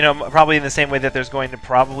interesting. Probably in the same way that there's going to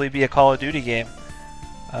probably be a Call of Duty game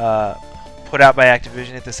put out by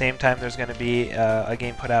Activision. At the same time, there's going to be a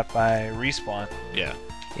game put out by Respawn, Yeah.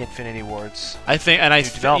 Infinity Ward's. I think, and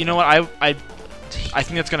development. you know what, I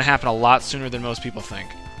think that's going to happen a lot sooner than most people think.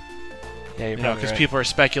 Yeah, you're Because probably right. people are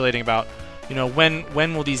speculating about,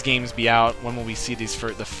 when will these games be out? When will we see the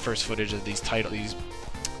first footage of these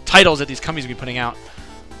titles that these companies will be putting out?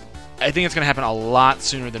 I think it's going to happen a lot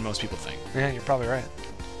sooner than most people think. Yeah, you're probably right.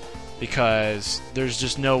 Because there's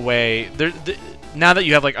just no way. Now that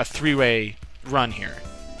you have like a three-way run here,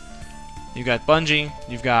 you've got Bungie,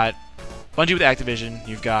 you've got Bungie with Activision,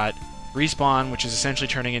 you've got Respawn, which is essentially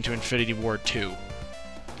turning into Infinity Ward 2.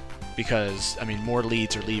 Because, more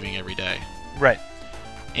leads are leaving every day. Right.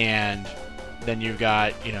 And then you've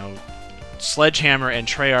got, Sledgehammer and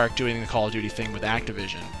Treyarch doing the Call of Duty thing with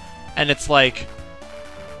Activision. And it's like,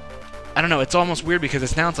 I don't know, it's almost weird because it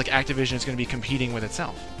sounds like Activision is going to be competing with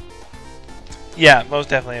itself. Yeah, most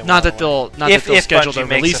definitely. Not that they'll schedule Bungie their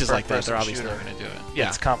makes a releases like that. first-person They're obviously shooter, not going to do it. Yeah,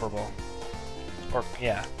 It's comparable. Or,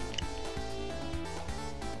 yeah.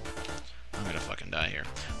 I'm going to fucking die here.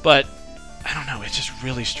 But, I don't know, it's just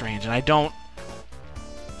really strange. And I don't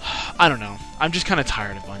know. I'm just kind of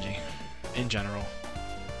tired of Bungie, in general.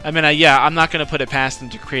 I'm not going to put it past them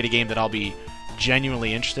to create a game that I'll be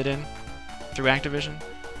genuinely interested in through Activision.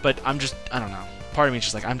 But I don't know. Part of me is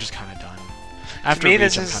just like, I'm just kind of done. After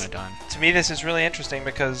Reach, I'm kind of done. To me, this is really interesting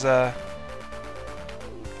because I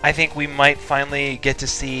think we might finally get to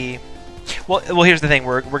see... Well, here's the thing.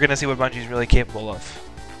 We're going to see what Bungie's really capable of.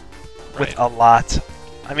 With Right. a lot...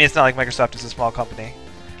 it's not like Microsoft is a small company.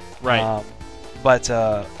 Right. But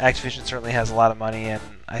Activision certainly has a lot of money and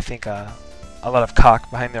I think a lot of cock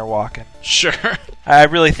behind their walk. And Sure. I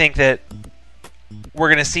really think that we're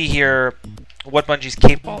going to see here what Bungie's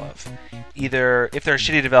capable of. Either if they're a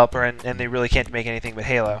shitty developer and they really can't make anything but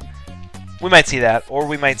Halo, we might see that, or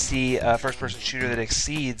we might see a first-person shooter that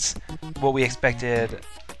exceeds what we expected,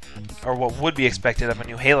 or what would be expected of a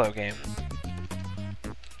new Halo game.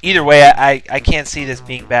 Either way, I can't see this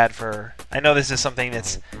being bad for... I know this is something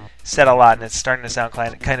that's said a lot, and it's starting to sound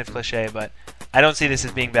kind of cliche, but I don't see this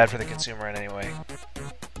as being bad for the consumer in any way.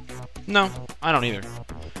 No, I don't either.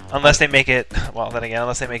 Unless they make it... Well, then again,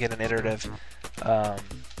 unless they make it an iterative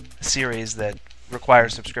series that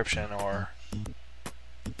requires subscription or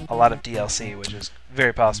a lot of DLC, which is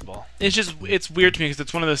very possible. It's weird to me because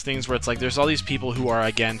it's one of those things where it's like there's all these people who are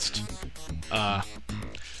against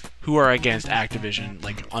Activision,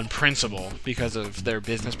 like on principle because of their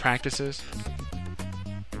business practices.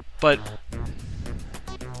 But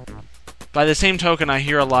by the same token, I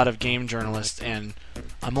hear a lot of game journalists, and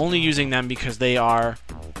I'm only using them because they are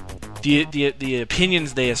the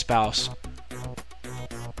opinions they espouse.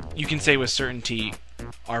 You can say with certainty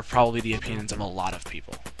are probably the opinions of a lot of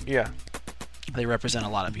people. Yeah. They represent a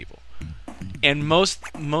lot of people. And most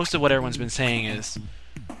of what everyone's been saying is,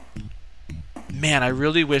 man, I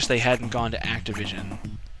really wish they hadn't gone to Activision.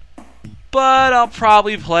 But I'll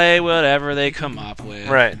probably play whatever they come up with.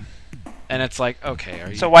 Right. And it's like, okay, are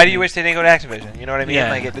you... So why do you wish they didn't go to Activision? You know what I mean? Yeah.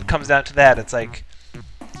 Like, it comes down to that. It's like...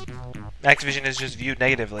 Activision is just viewed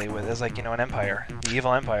negatively as like, an empire. The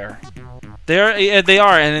evil empire. They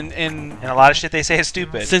are, and And a lot of shit they say is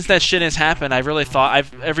stupid. since that shit has happened, I've really thought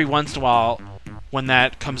every once in a while when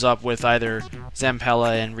that comes up with either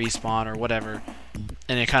Zampella and Respawn or whatever,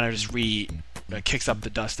 and it kind of just kicks up the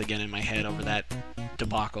dust again in my head over that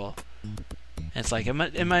debacle. And it's like,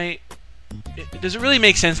 does it really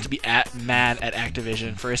make sense to be mad at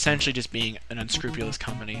Activision for essentially just being an unscrupulous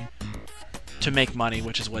company to make money,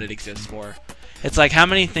 which is what it exists for? It's like, how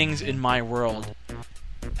many things exist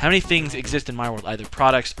in my world, either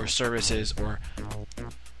products or services, or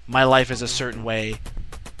my life is a certain way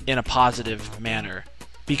in a positive manner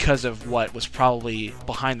because of what was probably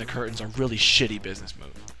behind the curtains a really shitty business move.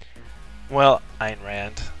 Well, Ayn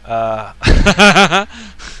Rand.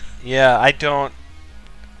 Yeah, I don't...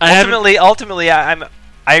 Ultimately, I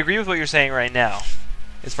agree with what you're saying right now,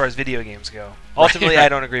 as far as video games go. Ultimately, Right. I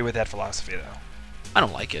don't agree with that philosophy, though. I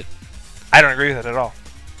don't like it. I don't agree with it at all.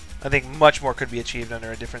 I think much more could be achieved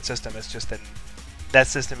under a different system. It's just that that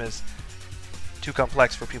system is too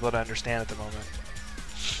complex for people to understand at the moment.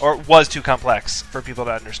 Or was too complex for people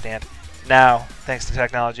to understand. Now, thanks to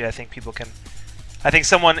technology, I think people can I think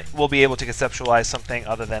someone will be able to conceptualize something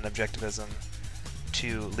other than objectivism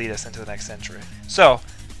to lead us into the next century. So,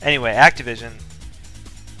 anyway, Activision,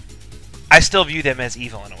 I still view them as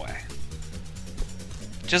evil in a way.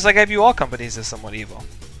 Just like I view all companies as somewhat evil.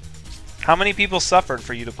 How many people suffered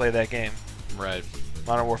for you to play that game? Right.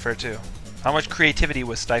 Modern Warfare 2. How much creativity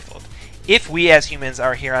was stifled? If we as humans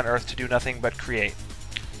are here on Earth to do nothing but create,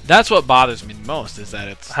 That's what bothers me most, is that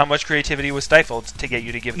it's... how much creativity was stifled to get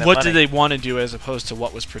you to give them What money? did they want to do as opposed to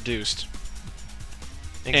what was produced?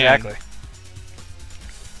 Exactly.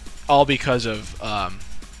 All because of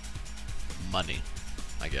money,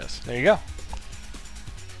 I guess. There you go.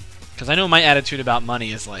 Because I know my attitude about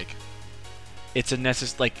money is like, it's a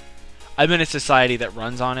like, I'm in a society that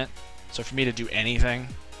runs on it, so for me to do anything,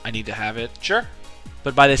 I need to have it. Sure.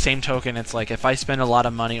 But by the same token, it's like, if I spend a lot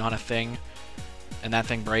of money on a thing, and that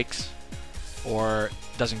thing breaks, or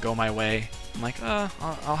doesn't go my way, I'm like,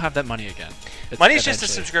 I'll have that money again. Money's just a Eventually.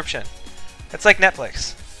 subscription. It's like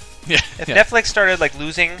Netflix. Yeah. If yeah. Netflix started like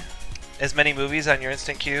losing as many movies on your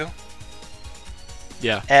instant queue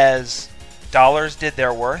Yeah. as dollars did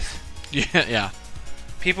their worth, Yeah. Yeah.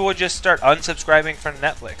 people would just start unsubscribing from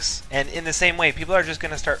Netflix. And in the same way, people are just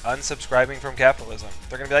going to start unsubscribing from capitalism.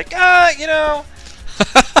 They're going to be like, I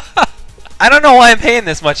don't know why I'm paying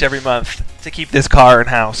this much every month to keep this car and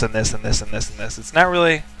house and this and this and this and this. It's not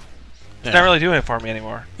really doing it for me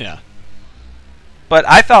anymore. Yeah. But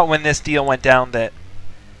I thought when this deal went down that,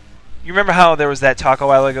 you remember how there was that talk a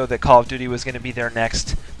while ago that Call of Duty was going to be their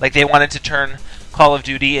next, like they wanted to turn Call of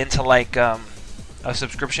Duty into like a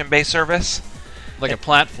subscription-based service? Like a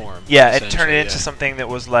platform. Yeah, and turn it essentially, into something that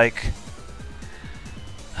was like,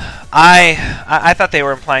 I thought they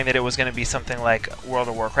were implying that it was going to be something like World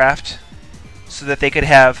of Warcraft, so that they could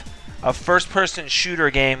have a first-person shooter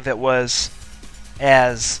game that was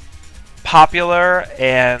as popular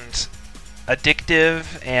and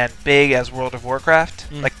addictive and big as World of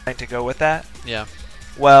Warcraft, like trying to go with that. Yeah.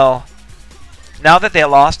 Well, now that they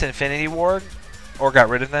lost Infinity Ward, or got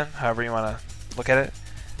rid of them, however you want to look at it,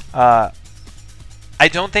 I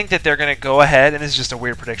don't think that they're going to go ahead, and this is just a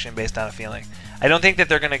weird prediction based on a feeling, I don't think that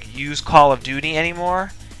they're going to use Call of Duty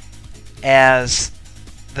anymore as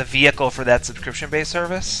the vehicle for that subscription-based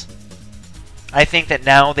service. I think that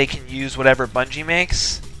now they can use whatever Bungie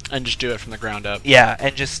makes. And just do it from the ground up. Yeah,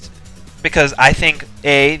 and just... Because I think,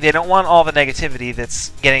 A, they don't want all the negativity that's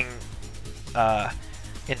getting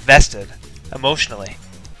invested emotionally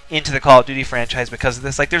into the Call of Duty franchise because of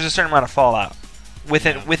this. Like, there's a certain amount of fallout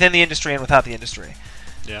within the industry and without the industry.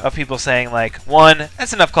 Yeah. Of people saying, like, 1,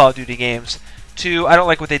 that's enough Call of Duty games. 2, I don't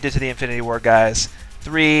like what they did to the Infinity Ward guys.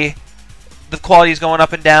 3, the quality's going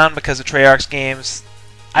up and down because of Treyarch's games.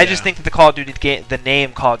 I just think that the Call of Duty the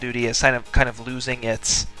name Call of Duty is kind of losing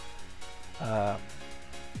its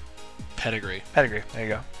Pedigree. There you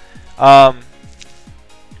go. And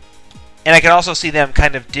I can also see them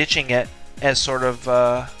kind of ditching it as sort of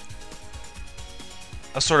a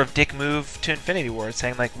sort of dick move to Infinity Ward,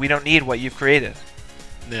 saying like, we don't need what you've created.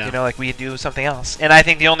 Yeah. You know, like we can do something else. And I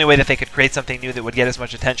think the only way that they could create something new that would get as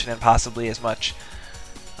much attention and possibly as much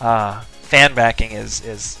fan backing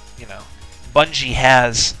is Bungie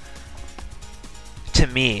has, to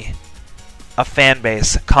me, a fan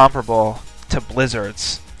base comparable to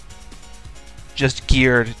Blizzard's, just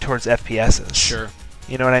geared towards FPSs. Sure.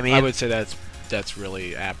 You know what I mean? I would say that's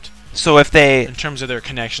really apt. So if they... In terms of their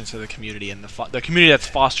connection to the community and the community that's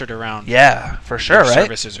fostered around Yeah, for sure, their right?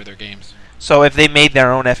 services or their games. So if they made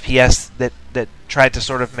their own FPS that tried to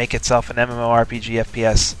sort of make itself an MMORPG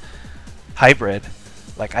FPS hybrid,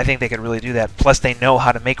 like I think they could really do that. Plus they know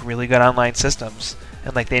how to make really good online systems.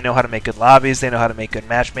 And like they know how to make good lobbies, they know how to make good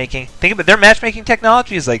matchmaking. Think about their matchmaking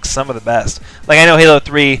technology is like some of the best. Like I know Halo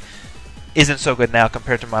 3 isn't so good now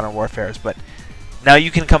compared to Modern Warfare's, but now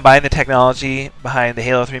you can combine the technology behind the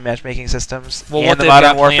Halo 3 matchmaking systems and the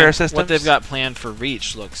Modern Warfare systems. What they've got planned for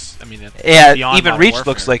Reach looks, yeah, beyond even Modern Reach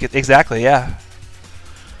Warfare. looks like it. Exactly, yeah.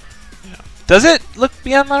 Does it look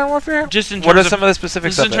beyond Modern Warfare? Just in terms what are of, some of the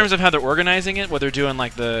specifics just of in terms it? of how they're organizing it, what they're doing,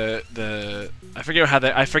 like I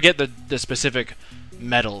forget the specific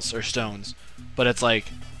metals or stones, but it's like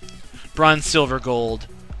bronze, silver, gold,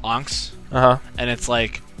 onks, and it's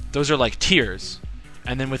like those are like tiers,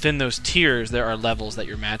 and then within those tiers there are levels that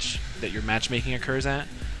your matchmaking occurs at.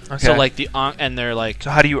 Okay. So like and they're like So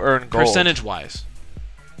how do you earn gold? percentage wise.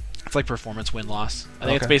 It's like performance win-loss. I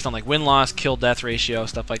think it's Okay. based on like win-loss, kill-death ratio,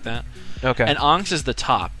 stuff like that. Okay. And Onks is the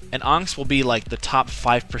top. And Onks will be like the top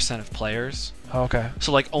 5% of players. Okay.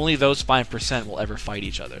 So like only those 5% will ever fight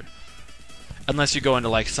each other. Unless you go into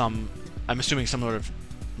like I'm assuming some sort of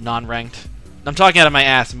non-ranked. I'm talking out of my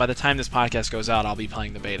ass, and by the time this podcast goes out, I'll be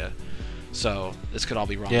playing the beta. So this could all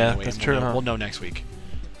be wrong Yeah, anyway. that's and true, We'll know, huh? we'll know next week.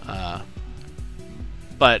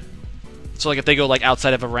 But so like if they go like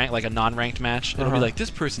outside of a rank, like a non-ranked match, it'll be Uh-huh. like this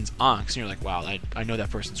person's Onx, and you're like, wow, I know that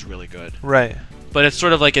person's really good. Right. But it's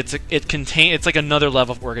sort of like it's like another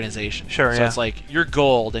level of organization. Sure, So yeah. it's like you're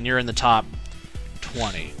gold and you're in the top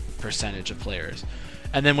 20% of players.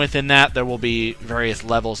 And then within that there will be various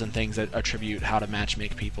levels and things that attribute how to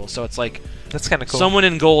matchmake people. So it's like That's kind of cool. someone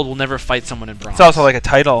in gold will never fight someone in bronze. It's also like a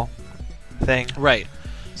title thing. right.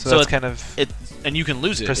 So, So that's it- kind of And you can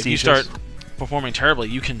lose it. If you prestigious. start performing terribly,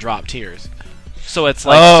 you can drop tiers. So it's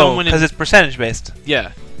like someone in because it's percentage based.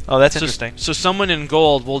 yeah. Oh, that's So, interesting. so someone in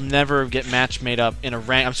gold will never get match made up in a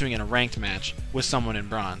rank. I'm assuming in a ranked match with someone in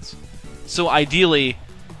bronze. So ideally,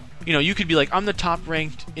 you could be like, I'm the top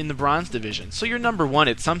ranked in the bronze division. So you're number one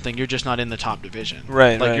at something. You're just not in the top division.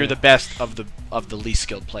 Right, Like right. you're the best of the least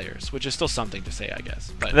skilled players, which is still something to say, I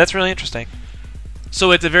guess. But That's really interesting.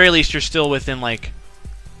 so at the very least, you're still within like,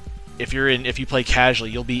 if you play casually,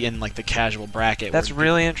 you'll be in like the casual bracket. That's where-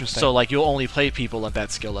 really interesting. So like you'll only play people at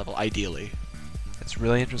that skill level, ideally. It's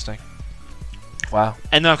really interesting. Wow.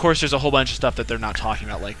 And then of course there's a whole bunch of stuff that they're not talking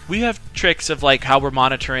about. Like we have tricks of like how we're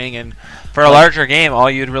monitoring and For a larger game, all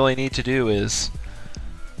you'd really need to do is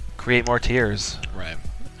create more tiers. right,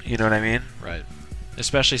 You know what I mean? right.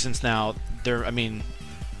 Especially since now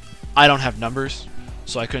I don't have numbers,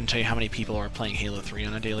 so I couldn't tell you how many people are playing Halo 3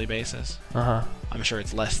 on a daily basis. Uh-huh. I'm sure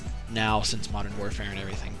it's less now since Modern Warfare and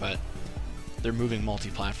everything, but they're moving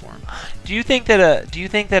multi-platform. Do you think that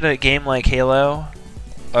a game like Halo,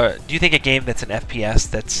 or do you think a game that's an FPS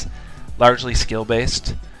that's largely skill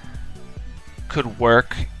based could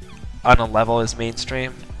work on a level as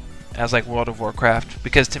mainstream as like World of Warcraft?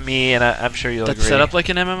 Because to me, and I'm sure you'll That's agree. set up like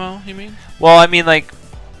an MMO, you mean? Well, I mean, like,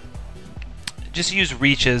 just use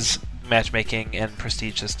Reach's matchmaking and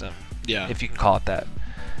prestige system, Yeah. if you can call it that.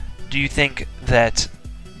 Do you think that?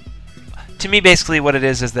 To me, basically, what it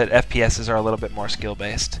is that FPSs are a little bit more skill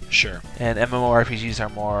based, Sure. and MMORPGs are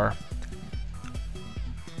more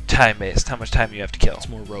time based. How much time you have to kill? It's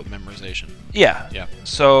more rote memorization. Yeah. Yeah.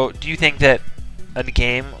 So, do you think that a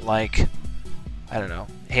game like, I don't know,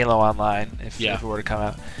 Halo Online, if it were to come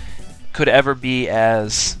out, could ever be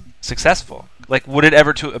as successful? Like, would it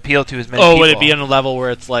ever appeal to as many people? Oh, would it be on a level where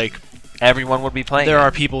it's like Everyone would be playing there it.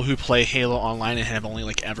 are people who play Halo Online and have only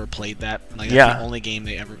like ever played that? Like that's Yeah. the only game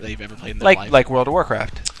they've ever played in their life. like World of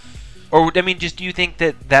Warcraft? Or, I mean, just do you think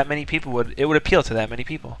that many people would appeal to that many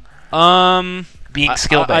people? Being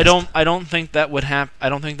skill based. I don't think that would happen. I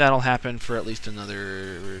don't think that'll happen for at least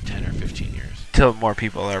another 10 or 15 years. Till more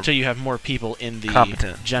people are Until you have more people in the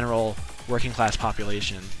competent. general working class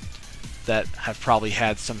population that have probably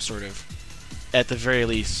had some sort of, at the very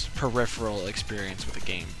least, peripheral experience with a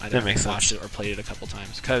game. Either That makes watched sense. it or played it a couple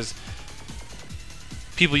times. Because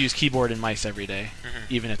people use keyboard and mice every day,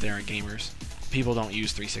 even if they aren't gamers. People don't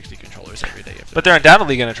use 360 controllers every day. But they're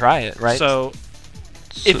undoubtedly going to try it, right? So,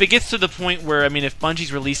 if it gets to the point where, I mean, if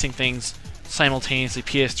Bungie's releasing things simultaneously,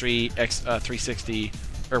 PS3, 360,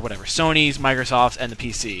 or whatever, Sony's, Microsoft's, and the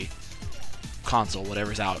PC console,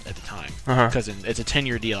 whatever's out at the time, because it's a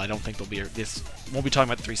 10-year deal, I don't think there'll be this. Won't be talking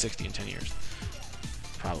about the 360 in 10 years,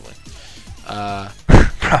 probably.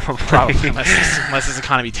 Probably, unless this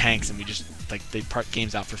economy tanks and we just like they part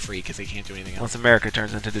games out for free because they can't do anything else. Once America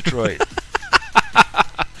turns into Detroit.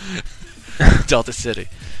 Delta City.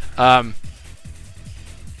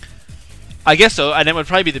 I guess so, and it would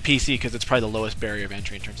probably be the PC because it's probably the lowest barrier of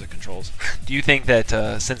entry in terms of controls. Do you think that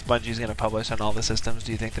since Bungie's going to publish on all the systems,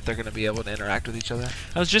 do you think that they're going to be able to interact with each other?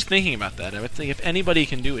 I was just thinking about that. I would think if anybody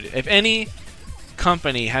can do it, if any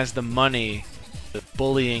company has the money, the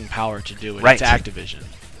bullying power to do it, Right. it's Activision.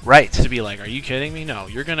 Right. To be like, are you kidding me? No,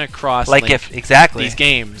 you're going to cross Like if exactly these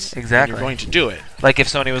games. and Exactly. You're going to do it. Like if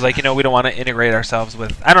Sony was like, we don't want to integrate ourselves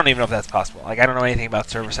with. I don't even know if that's possible. Like I don't know anything about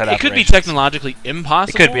server side It could be operations. technologically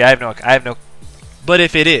impossible. It could be. I have no. But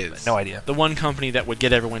if it is, No idea. The one company that would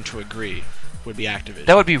get everyone to agree would be Activision.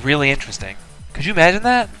 That would be really interesting. Could you imagine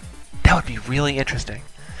that? That would be really interesting.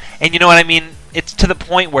 And you know what I mean? It's to the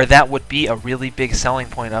point where that would be a really big selling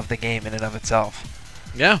point of the game in and of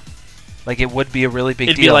itself. Yeah. Like it would be a really big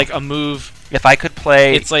It'd deal. be like a move. If I could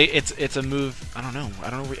play, It's like it's a move. I don't know.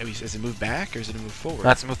 I mean, is it a move back or is it a move forward?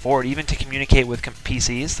 not to move forward, even to communicate with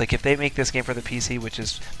PCs. Like if they make this game for the PC, which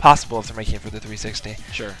is possible if they're making it for the 360.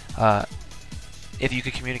 Sure. If you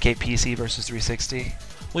could communicate PC versus 360.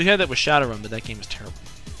 Well, you had that with Shadowrun, but that game is terrible.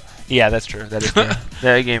 Yeah, that's true. That is true.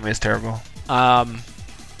 That game is terrible.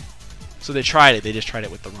 So they tried it. They just tried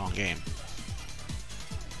it with the wrong game.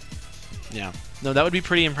 Yeah. No, that would be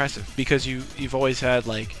pretty impressive because you've always had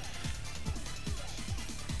like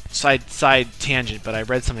side tangent, but I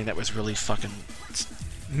read something that was really fucking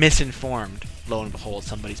misinformed. Lo and behold,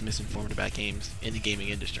 somebody's misinformed about games in the gaming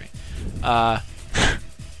industry.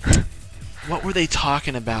 What were they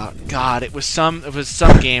talking about? God, it was some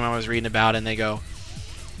game I was reading about, and they go,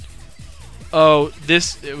 "Oh,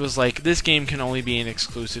 it was like this game can only be an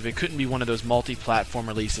exclusive. It couldn't be one of those multi-platform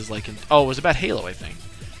releases like it was about Halo, I think.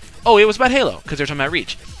 Oh, it was about Halo because they're talking about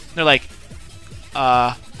Reach. They're like,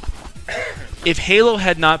 if Halo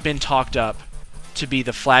had not been talked up to be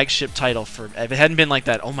the flagship title if it hadn't been like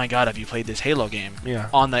that, oh my god, have you played this Halo game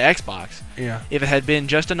on the Xbox? Yeah. If it had been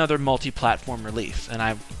just another multi-platform release, and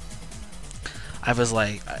I was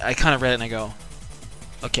like, I kind of read it and I go,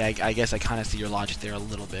 okay, I guess I kind of see your logic there a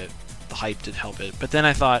little bit. The hype did help it, but then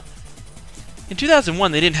I thought, in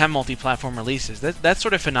 2001 they didn't have multi-platform releases. That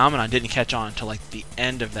sort of phenomenon didn't catch on until like the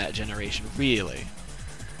end of that generation, really.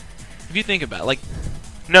 If you think about it, like.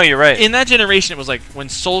 No, you're right. In that generation, it was like when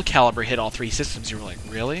Soul Calibur hit all 3 systems, you were like,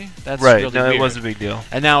 really? That's right. really No, weird. it was a big deal.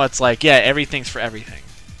 And now it's like, yeah, everything's for everything.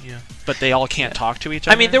 Yeah. But they all can't talk to each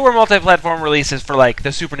other? I mean, there were multi-platform releases for like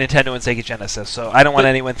the Super Nintendo and Sega Genesis, so I don't want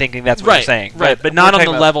anyone thinking that's what you're saying. Right, but not on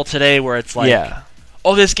the level today where it's like,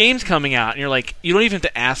 oh, this game's coming out, and you're like, you don't even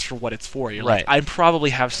have to ask for what it's for. You're like, I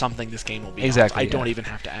probably have something this game will be on, so I don't even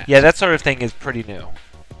have to ask. Yeah, that sort of thing is pretty new.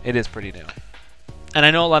 It is pretty new. And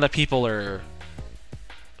I know a lot of people are...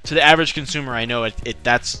 To the average consumer, I know it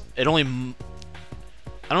only... I don't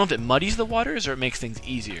know if it muddies the waters or it makes things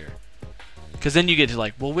easier. Because then you get to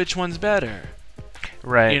like, well, which one's better?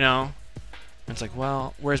 Right. You know? And it's like,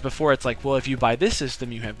 well... Whereas before, it's like, well, if you buy this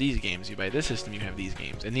system, you have these games. You buy this system, you have these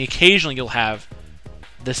games. And occasionally you'll have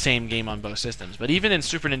the same game on both systems. But even in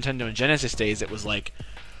Super Nintendo and Genesis days, it was like,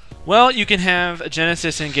 well, you can have a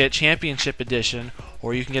Genesis and get Championship Edition,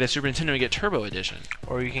 or you can get a Super Nintendo and get Turbo Edition.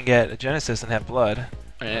 Or you can get a Genesis and have Blood.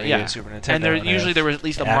 Yeah, Super Nintendo and there was at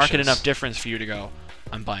least a market Ashes. enough difference for you to go,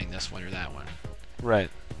 I'm buying this one or that one.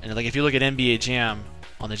 Right. And like if you look at NBA Jam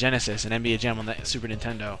on the Genesis and NBA Jam on the Super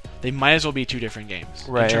Nintendo, they might as well be two different games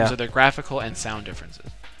in terms of their graphical and sound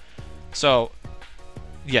differences. So,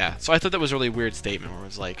 yeah. So I thought that was a really weird statement where it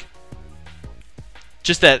was like,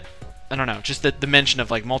 just that, I don't know, just the mention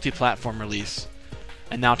of like multi-platform release,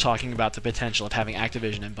 and now talking about the potential of having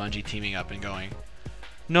Activision and Bungie teaming up and going,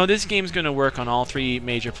 no, this game's going to work on all 3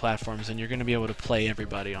 major platforms, and you're going to be able to play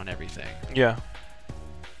everybody on everything. Yeah.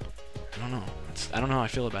 I don't know. I don't know how I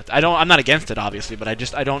feel about that. I'm not against it, obviously, but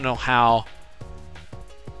I don't know how.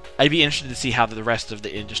 I'd be interested to see how the rest of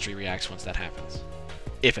the industry reacts once that happens,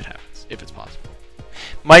 if it happens, if it's possible.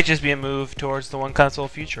 Might just be a move towards the one console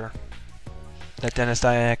future that Dennis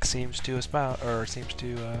Dyack seems to espouse, or seems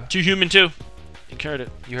to. Too Human 2. You heard it.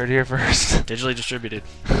 You heard it here first. Digitally distributed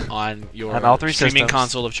on your on all 3 streaming systems.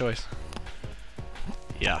 console of choice.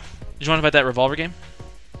 Yeah. Did you want to about that Revolver game?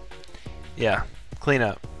 Yeah.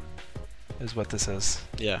 Cleanup is what this is.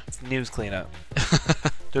 Yeah. It's news cleanup.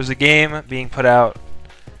 There's a game being put out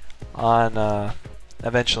on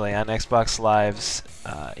eventually on Xbox Live's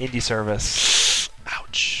indie service.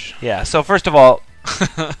 Ouch. Yeah. So first of all,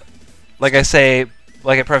 like I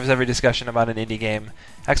preface every discussion about an indie game,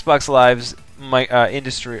 Xbox Live's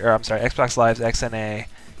Xbox Live's XNA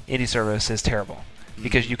indie service is terrible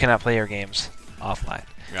because you cannot play your games offline.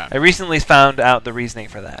 Yeah. I recently found out the reasoning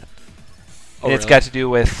for that. And it's got to do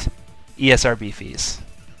with ESRB fees.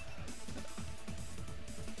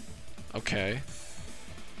 Okay.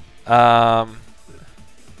 I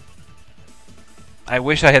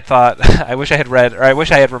wish I had thought, I wish I had read, or I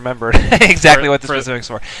wish I had remembered exactly what the specifics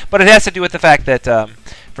were. But it has to do with the fact that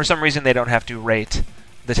for some reason they don't have to rate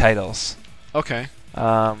the titles. Okay.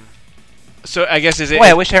 So I guess is it... Boy,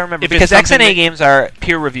 I wish I remembered. Because XNA games are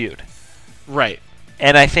peer-reviewed. Right.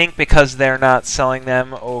 And I think because they're not selling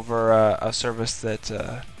them over a service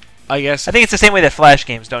that... I guess... I think it's the same way that Flash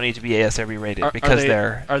games don't need to be ASRB rated because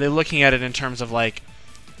they're... Are they looking at it in terms of like...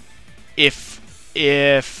 If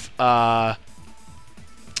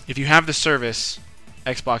you have the service,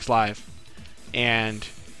 Xbox Live, and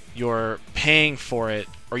you're paying for it,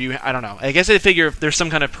 or I don't know. I guess I figure if there's some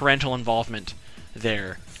kind of parental involvement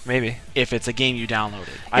there. Maybe. If it's a game you downloaded.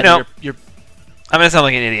 You're I'm gonna sound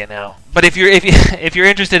like an idiot now, but if you're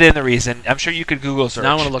interested in the reason, I'm sure you could Google search.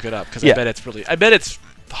 Now I want to look it up because I bet it's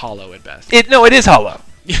hollow at best. It is hollow.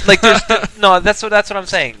 Like no, that's what I'm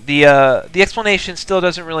saying. The explanation still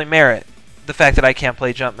doesn't really merit the fact that I can't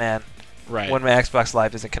play Jumpman when my Xbox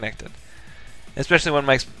Live isn't connected. Especially when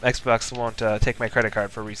my Xbox won't take my credit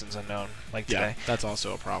card for reasons unknown, like today. Yeah, that's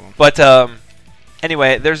also a problem. But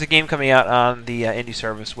anyway, there's a game coming out on the indie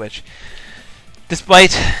service, which,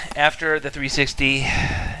 despite after the 360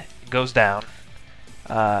 goes down,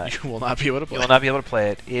 You will not be able to play. You will not be able to play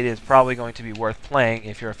it. It is probably going to be worth playing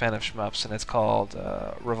if you're a fan of shmups, and it's called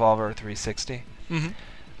Revolver 360. Mm-hmm.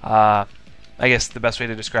 I guess the best way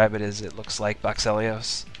to describe it is it looks like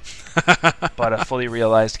Boxelios, but a fully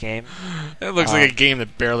realized game. It looks like a game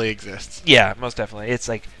that barely exists. Yeah, most definitely. It's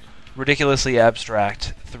like ridiculously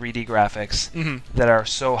abstract 3D graphics that are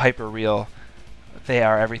so hyper real. They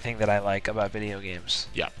are everything that I like about video games.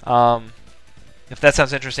 Yeah. If that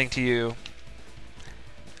sounds interesting to you,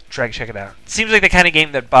 try to check it out. It seems like the kind of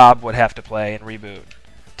game that Bob would have to play and reboot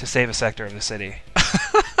to save a sector of the city.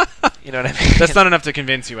 You know what I mean? That's not enough to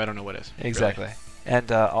convince you. I don't know what is. Exactly. Really.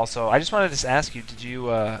 And also, I just wanted to ask you: did you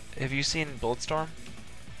have you seen Bulletstorm?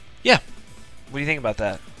 Yeah. What do you think about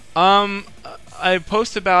that? I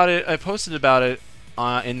posted about it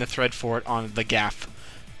in the thread for it on the Gaff.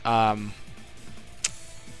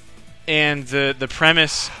 And the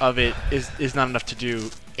premise of it is not enough to do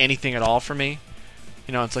anything at all for me.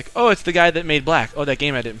 You know, it's like, oh, it's the guy that made Black. Oh, that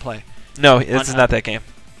game I didn't play. No, this is not that game.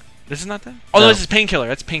 This is not that? Oh, No. no, this is Painkiller.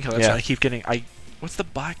 That's Painkiller. That's Yeah. what I keep getting. What's the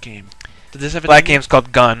Black game? Did this have a Black name? game's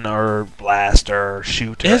called Gun or Blast or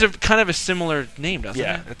Shoot. It has a kind of a similar name, doesn't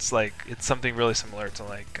yeah, it? it's something really similar to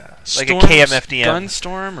like a Storms, KMFDM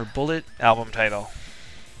Gunstorm or Bullet. album title.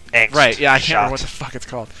 Angst. Right? Yeah, I can't Shot. remember what the fuck it's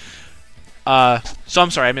called. So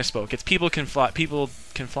I'm sorry, I misspoke. It's People Can Fly. People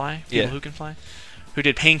Can Fly. People Yeah. Who Can Fly. Who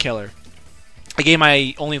did Painkiller? A game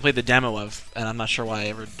I only played the demo of, and I'm not sure why I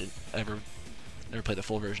ever played the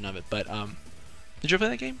full version of it. But did you ever play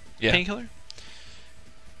that game? Yeah. Painkiller.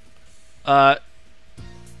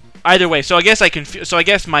 Either way, so I guess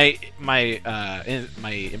my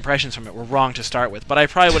impressions from it were wrong to start with, but I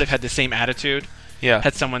probably would have had the same attitude Yeah.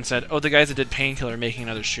 had someone said, "Oh, the guys that did Painkiller are making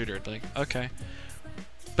another shooter." I'd be like, okay.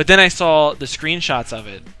 But then I saw the screenshots of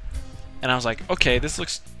it, and I was like, okay, this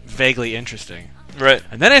looks vaguely interesting. Right.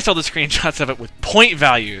 And then I saw the screenshots of it with point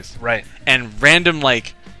values Right. and random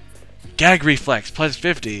like gag reflex plus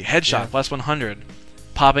 50, headshot Yeah. plus 100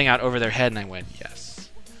 popping out over their head, and I went, yes,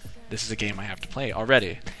 this is a game I have to play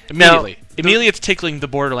already. Immediately. Immediately it's tickling the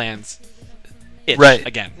Borderlands itch Right.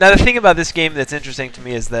 again. Now, the thing about this game that's interesting to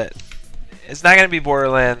me is that it's not going to be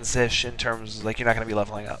Borderlands-ish in terms of, like, you're not going to be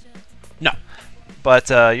leveling up. No. But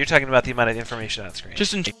you're talking about the amount of information on screen.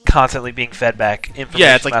 Just constantly being fed back information.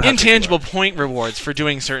 Yeah, it's like about how good you intangible are. point rewards for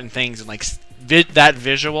doing certain things and like that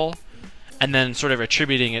visual, and then sort of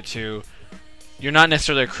attributing it to you're not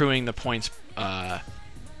necessarily accruing the points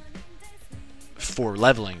for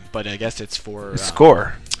leveling, but I guess it's for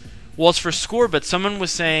Score. Well, it's for score, but someone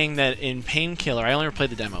was saying that in Painkiller, I only played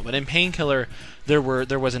the demo, but in Painkiller there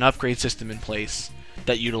was an upgrade system in place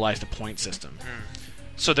that utilized a point system.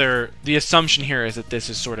 So the assumption here is that this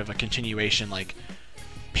is sort of a continuation, like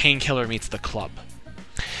Painkiller meets the club.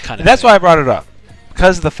 Kind of. And that's thing. why I brought it up.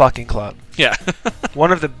 Because of the fucking club. Yeah.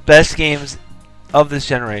 One of the best games of this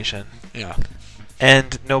generation. Yeah.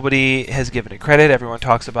 And nobody has given it credit. Everyone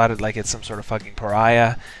talks about it like it's some sort of fucking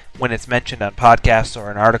pariah. When it's mentioned on podcasts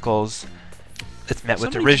or in articles, it's met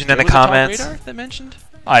with derision in the comments. Was it Top Radar that mentioned?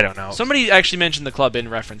 I don't know. Somebody actually mentioned the club in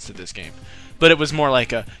reference to this game, but it was more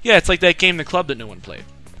like it's like that game, The Club, that no one played.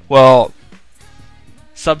 Well,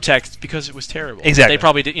 Subtext, because it was terrible. Exactly. They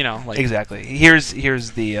probably did, like exactly. Here's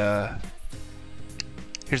the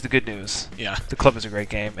good news. Yeah. The Club is a great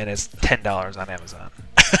game, and it's $10 on Amazon.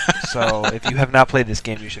 So if you have not played this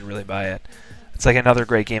game, you should really buy it. It's like another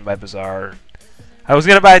great game by Bazaar. I was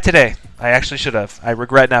gonna buy it today. I actually should have. I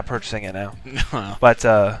regret not purchasing it now. No. But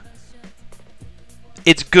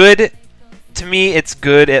it's good. To me, it's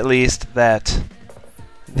good at least that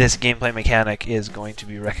this gameplay mechanic is going to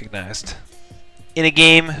be recognized in a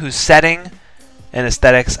game whose setting and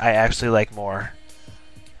aesthetics I actually like more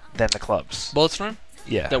than the Club's. Bulletstorm?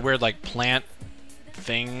 Yeah. That weird like plant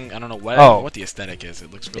thing. I don't know what the aesthetic is.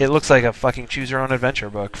 It looks really It looks like a fucking choose your own adventure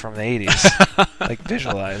book from the 80s. Like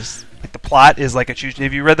visualized. Like the plot is like a choose.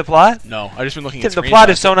 Have you read the plot? No, I just been looking at The plot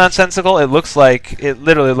is screenshots. so nonsensical. It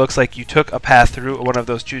literally looks like you took a path through one of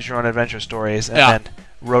those choose your own adventure stories and Yeah. then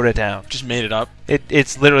wrote it down. Just made it up.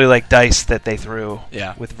 It's literally like dice that they threw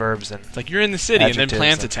Yeah. with verbs and It's like you're in the city, and then Adjectives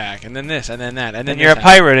plants and- attack, and then this, and then that, and then and you're a this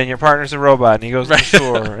pirate and your partner's a robot and he goes to the Right.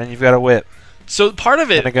 store and you've got a whip. So part of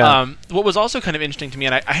it, And a gun. what was also kind of interesting to me,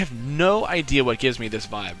 and I have no idea what gives me this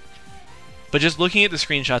vibe, but just looking at the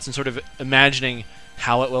screenshots and sort of imagining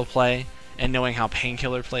how it will play and knowing how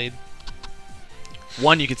Painkiller played.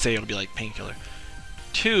 One, you could say it'll be like Painkiller.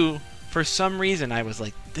 Two, for some reason I was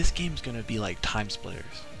like, this game's gonna be like Time Splitters.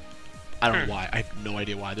 I don't know why. I have no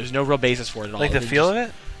idea why. There's no real basis for it at all. Like the It's feel just, of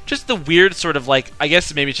it? Just the weird sort of like, I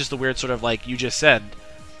guess maybe it's just the weird sort of like you just said.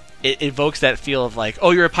 It evokes that feel of like,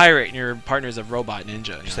 oh, you're a pirate and your partner's a robot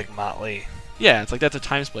ninja. Just like Motley. Yeah, it's like that's a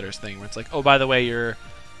Time Splitters thing where it's like, oh, by the way, you're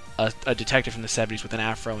a detective from the 70s with an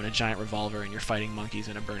afro and a giant revolver, and you're fighting monkeys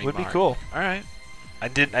in a burning Would be barn. cool. All right.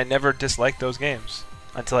 I never disliked those games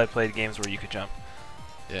until I played games where you could jump.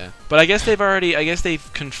 Yeah, but I guess they've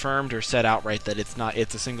confirmed or said outright that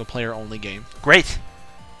it's a single player only game. Great.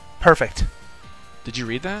 Perfect. Did you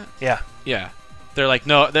read that? Yeah. Yeah. They're like,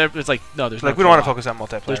 no, it's like, no, there's no Like, we don't want to co-op. focus on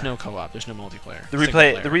multiplayer. There's no co-op. There's no multiplayer. The Single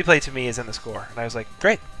player. replay to me is in the score, and I was like,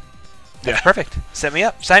 great. That's Yeah. perfect. Set me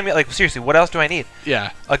up. Sign me up. Like, seriously, what else do I need?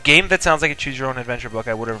 Yeah. A game that sounds like a choose-your-own-adventure book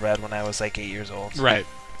I would have read when I was like 8 years old. Right.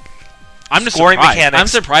 I'm just Scoring surprised. mechanics. I'm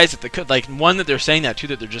surprised that that they're saying that too,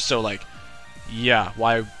 that they're just so like, yeah,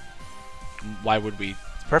 why would we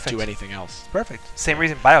Perfect. do anything else? Perfect. Same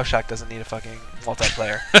reason BioShock doesn't need a fucking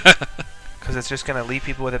multiplayer. Because it's just going to leave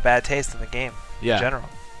people with a bad taste in the game Yeah. in general.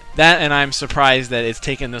 That, and I'm surprised that it's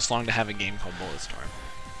taken this long to have a game called Bulletstorm.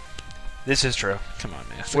 This is true. Come on,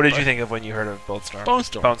 man. What did you think of when you heard of Bulletstorm?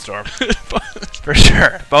 Bonestorm. Bonestorm. For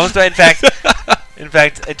sure. Bonestorm. In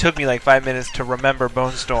fact, it took me like 5 minutes to remember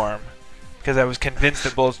Bonestorm because I was convinced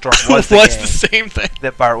that Bulletstorm was the What's game the same thing?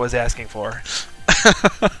 that Bart was asking for.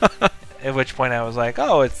 At which point I was like,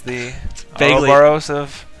 oh, it's the vaguely- Ouroboros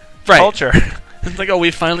of Right. culture. It's like, oh, we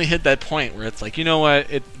finally hit that point where it's like, you know what?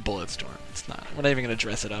 It's Bulletstorm. It's not. We're not even going to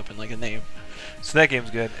dress it up in like a name. So that game's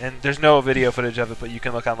good. And there's no video footage of it, but you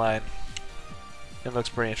can look online. It looks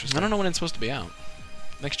pretty interesting. I don't know when it's supposed to be out.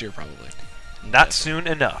 Next year, probably. Not soon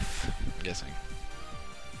enough. I'm guessing.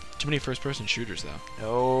 Too many first-person shooters, though.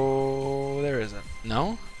 No, there isn't.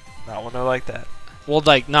 No? Not one like that. Well,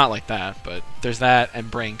 like, not like that, but there's that,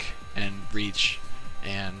 and Brink, and Reach,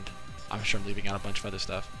 and I'm sure I'm leaving out a bunch of other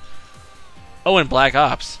stuff. Oh, and Black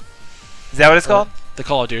Ops. Is that what it's called? The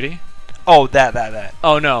Call of Duty? Oh, that.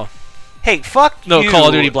 Oh, no. Hey, fuck No, you. Call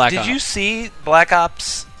of Duty Black Did Ops. you see Black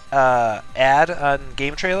Ops ad on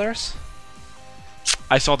game trailers?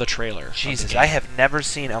 I saw the trailer. of the Jesus, game. I have never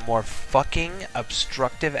seen a more fucking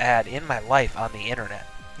obstructive ad in my life on the internet.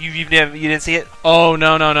 You didn't see it? Oh,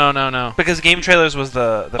 no. Because Game Trailers was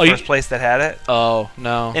the Oh, first place that had it. Oh,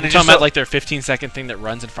 no. And You're it talking just about, so- like, their 15-second thing that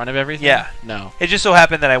runs in front of everything? Yeah. No. It just so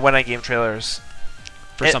happened that I went on Game Trailers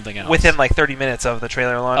For something else. within like 30 minutes of the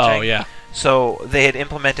trailer launching. Oh, yeah. So they had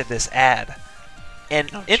implemented this ad. And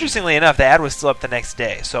Oh, interestingly enough, the ad was still up the next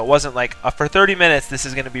day. So it wasn't like, for 30 minutes, this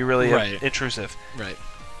is going to be really Right. intrusive. Right.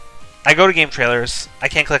 I go to Game Trailers. I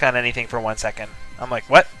can't click on anything for 1 second. I'm like,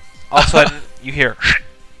 what? All of a sudden, you hear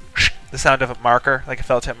the sound of a marker, like a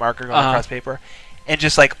felt tip marker going across paper. And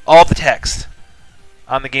just like all the text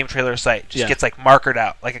on the Game Trailer site just Yeah. gets like markered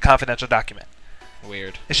out, like a confidential document.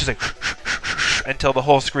 Weird. It's just like until the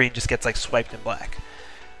whole screen just gets like swiped in black.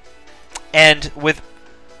 And with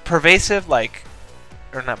pervasive with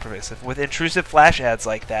intrusive flash ads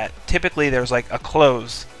like that, typically there's like a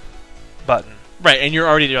close button. Right, and you're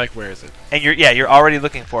like, where is it? And you're already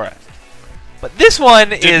looking for it. But this one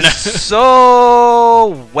Didn't- is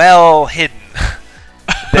so well hidden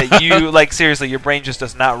that you like seriously your brain just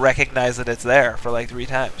does not recognize that it's there for like 3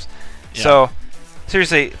 times. Yeah. So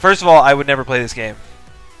seriously, first of all, I would never play this game.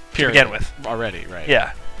 Period. begin with. Already, right.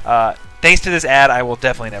 Yeah. Thanks to this ad, I will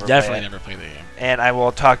definitely never Definitely play it. never play the game. And I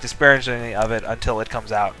will talk disparagingly of it until it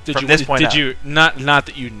comes out. Did From you, this point did out. you, not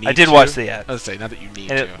that you need to. I did watch the ad. I was say, not that you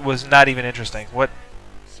need And to. it was not even interesting. What?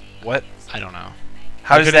 I don't know.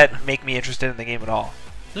 How I does couldn't- that make me interested in the game at all?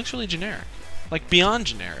 It looks really generic. Like, beyond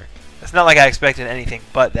generic. It's not like I expected anything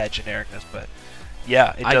but that genericness, but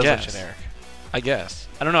yeah, it I does guess. look generic. I guess.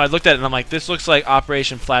 I don't know. I looked at it and I'm like, this looks like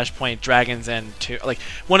Operation Flashpoint Dragon's End 2. Like,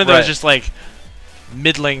 one of those Right. just, like,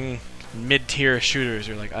 mid-tier shooters.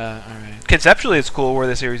 You're like, alright. Conceptually, it's cool where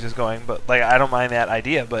the series is going, but like I don't mind that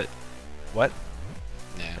idea. But what?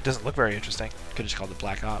 Yeah. It doesn't look very interesting. Could just call it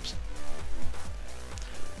Black Ops.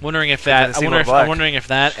 Wondering if Could've been that. a sequel to Black. I'm wondering if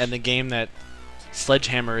that and the game that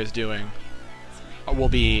Sledgehammer is doing will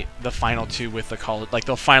be the final two with the Call of, like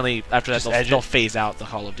they'll finally after that Just edge they'll it? phase out the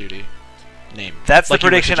Call of Duty name. That's the Like you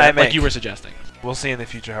were prediction I make. Like you were suggesting. We'll see in the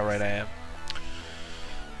future how right I am.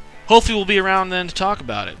 Hopefully we'll be around then to talk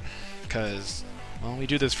about it, because well we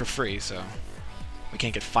do this for free, so we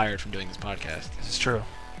can't get fired from doing this podcast. This is true,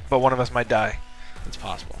 but one of us might die, It's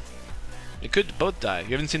possible. It could both die.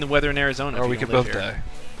 You haven't seen the weather in Arizona. or if we you could don't both live here. die.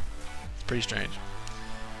 It's pretty strange.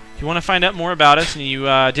 If you want to find out more about us and you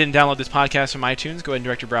didn't download this podcast from iTunes, go ahead and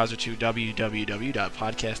direct your browser to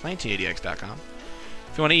www.podcast1980x.com.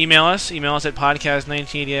 If you want to email us at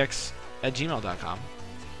podcast1980x@gmail.com.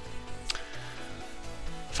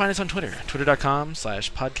 Find us on Twitter,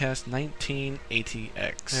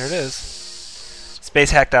 twitter.com/podcast1980x. There it is.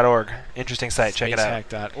 Spacehack.org, interesting site. Check it out.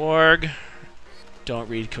 Spacehack.org. Don't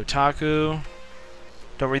read Kotaku.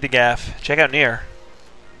 Don't read the gaff. Check out Nier.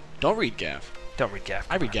 Don't read Gaff. Don't read gaff.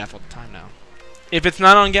 I read Gaff all the time now. If it's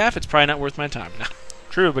not on Gaff, it's probably not worth my time. No.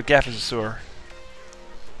 True, but gaff is a sewer.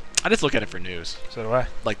 I just look at it for news. So do I.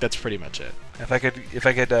 Like, that's pretty much it. If I could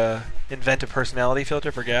invent a personality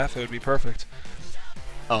filter for gaff, it would be perfect.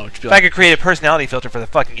 Oh, it'd be If I could create a personality filter for the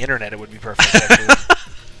fucking internet, it would be perfect. Actually.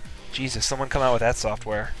 Jesus, someone come out with that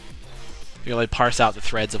software. you like parse out the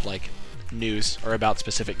threads of like news or about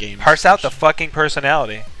specific games. Parse out the fucking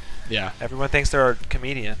personality. Yeah. Everyone thinks they're a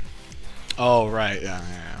comedian. Oh right. Yeah.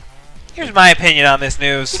 Here's my opinion on this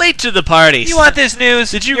news. Late to the party. You want this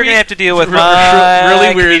news? Did you You're read- gonna have to deal with Re- my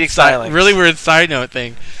really weird comedic silence. really weird side note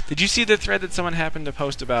thing. Did you see the thread that someone happened to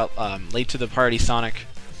post about Late to the Party Sonic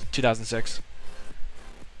 2006?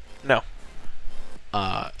 No.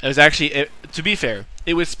 It was actually, to be fair,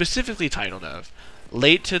 it was specifically titled of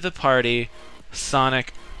Late to the Party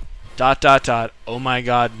Sonic ... Oh my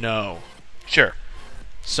God, no. Sure.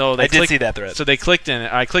 So they I did see that thread. So they clicked in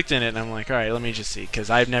it. I clicked in it, and I'm like, all right, let me just see, because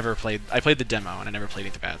I've never played. I played the demo, and I never played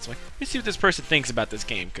anything bad. So I'm like, let me see what this person thinks about this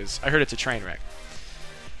game, because I heard it's a train wreck.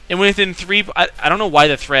 And within I don't know why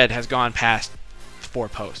the thread has gone past 4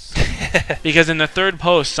 posts, because in the 3rd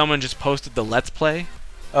post, someone just posted the Let's Play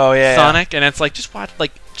Oh yeah. Sonic, and it's like just watch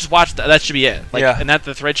that. That should be it. Like, Yeah. and that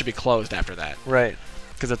the thread should be closed after that, Right.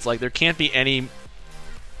 because it's like there can't be anything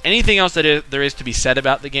else that there is to be said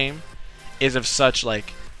about the game is of such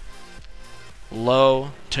like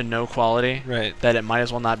low to no quality Right. that it might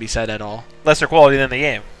as well not be said at all. Lesser quality than the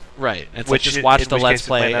game. Right. It's Which like just in watch the which Let's case it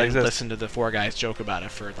might Play not and exist. listen to the 4 guys joke about it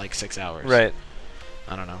for like 6 hours. Right.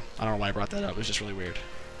 I don't know why I brought that up. It was just really weird.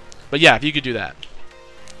 But yeah, if you could do that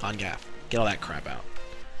on Gaff, get all that crap out.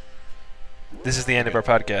 This is the end of our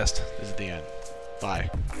podcast. This is the end. Bye.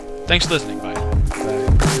 Thanks for listening. Bye.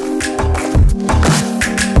 Bye.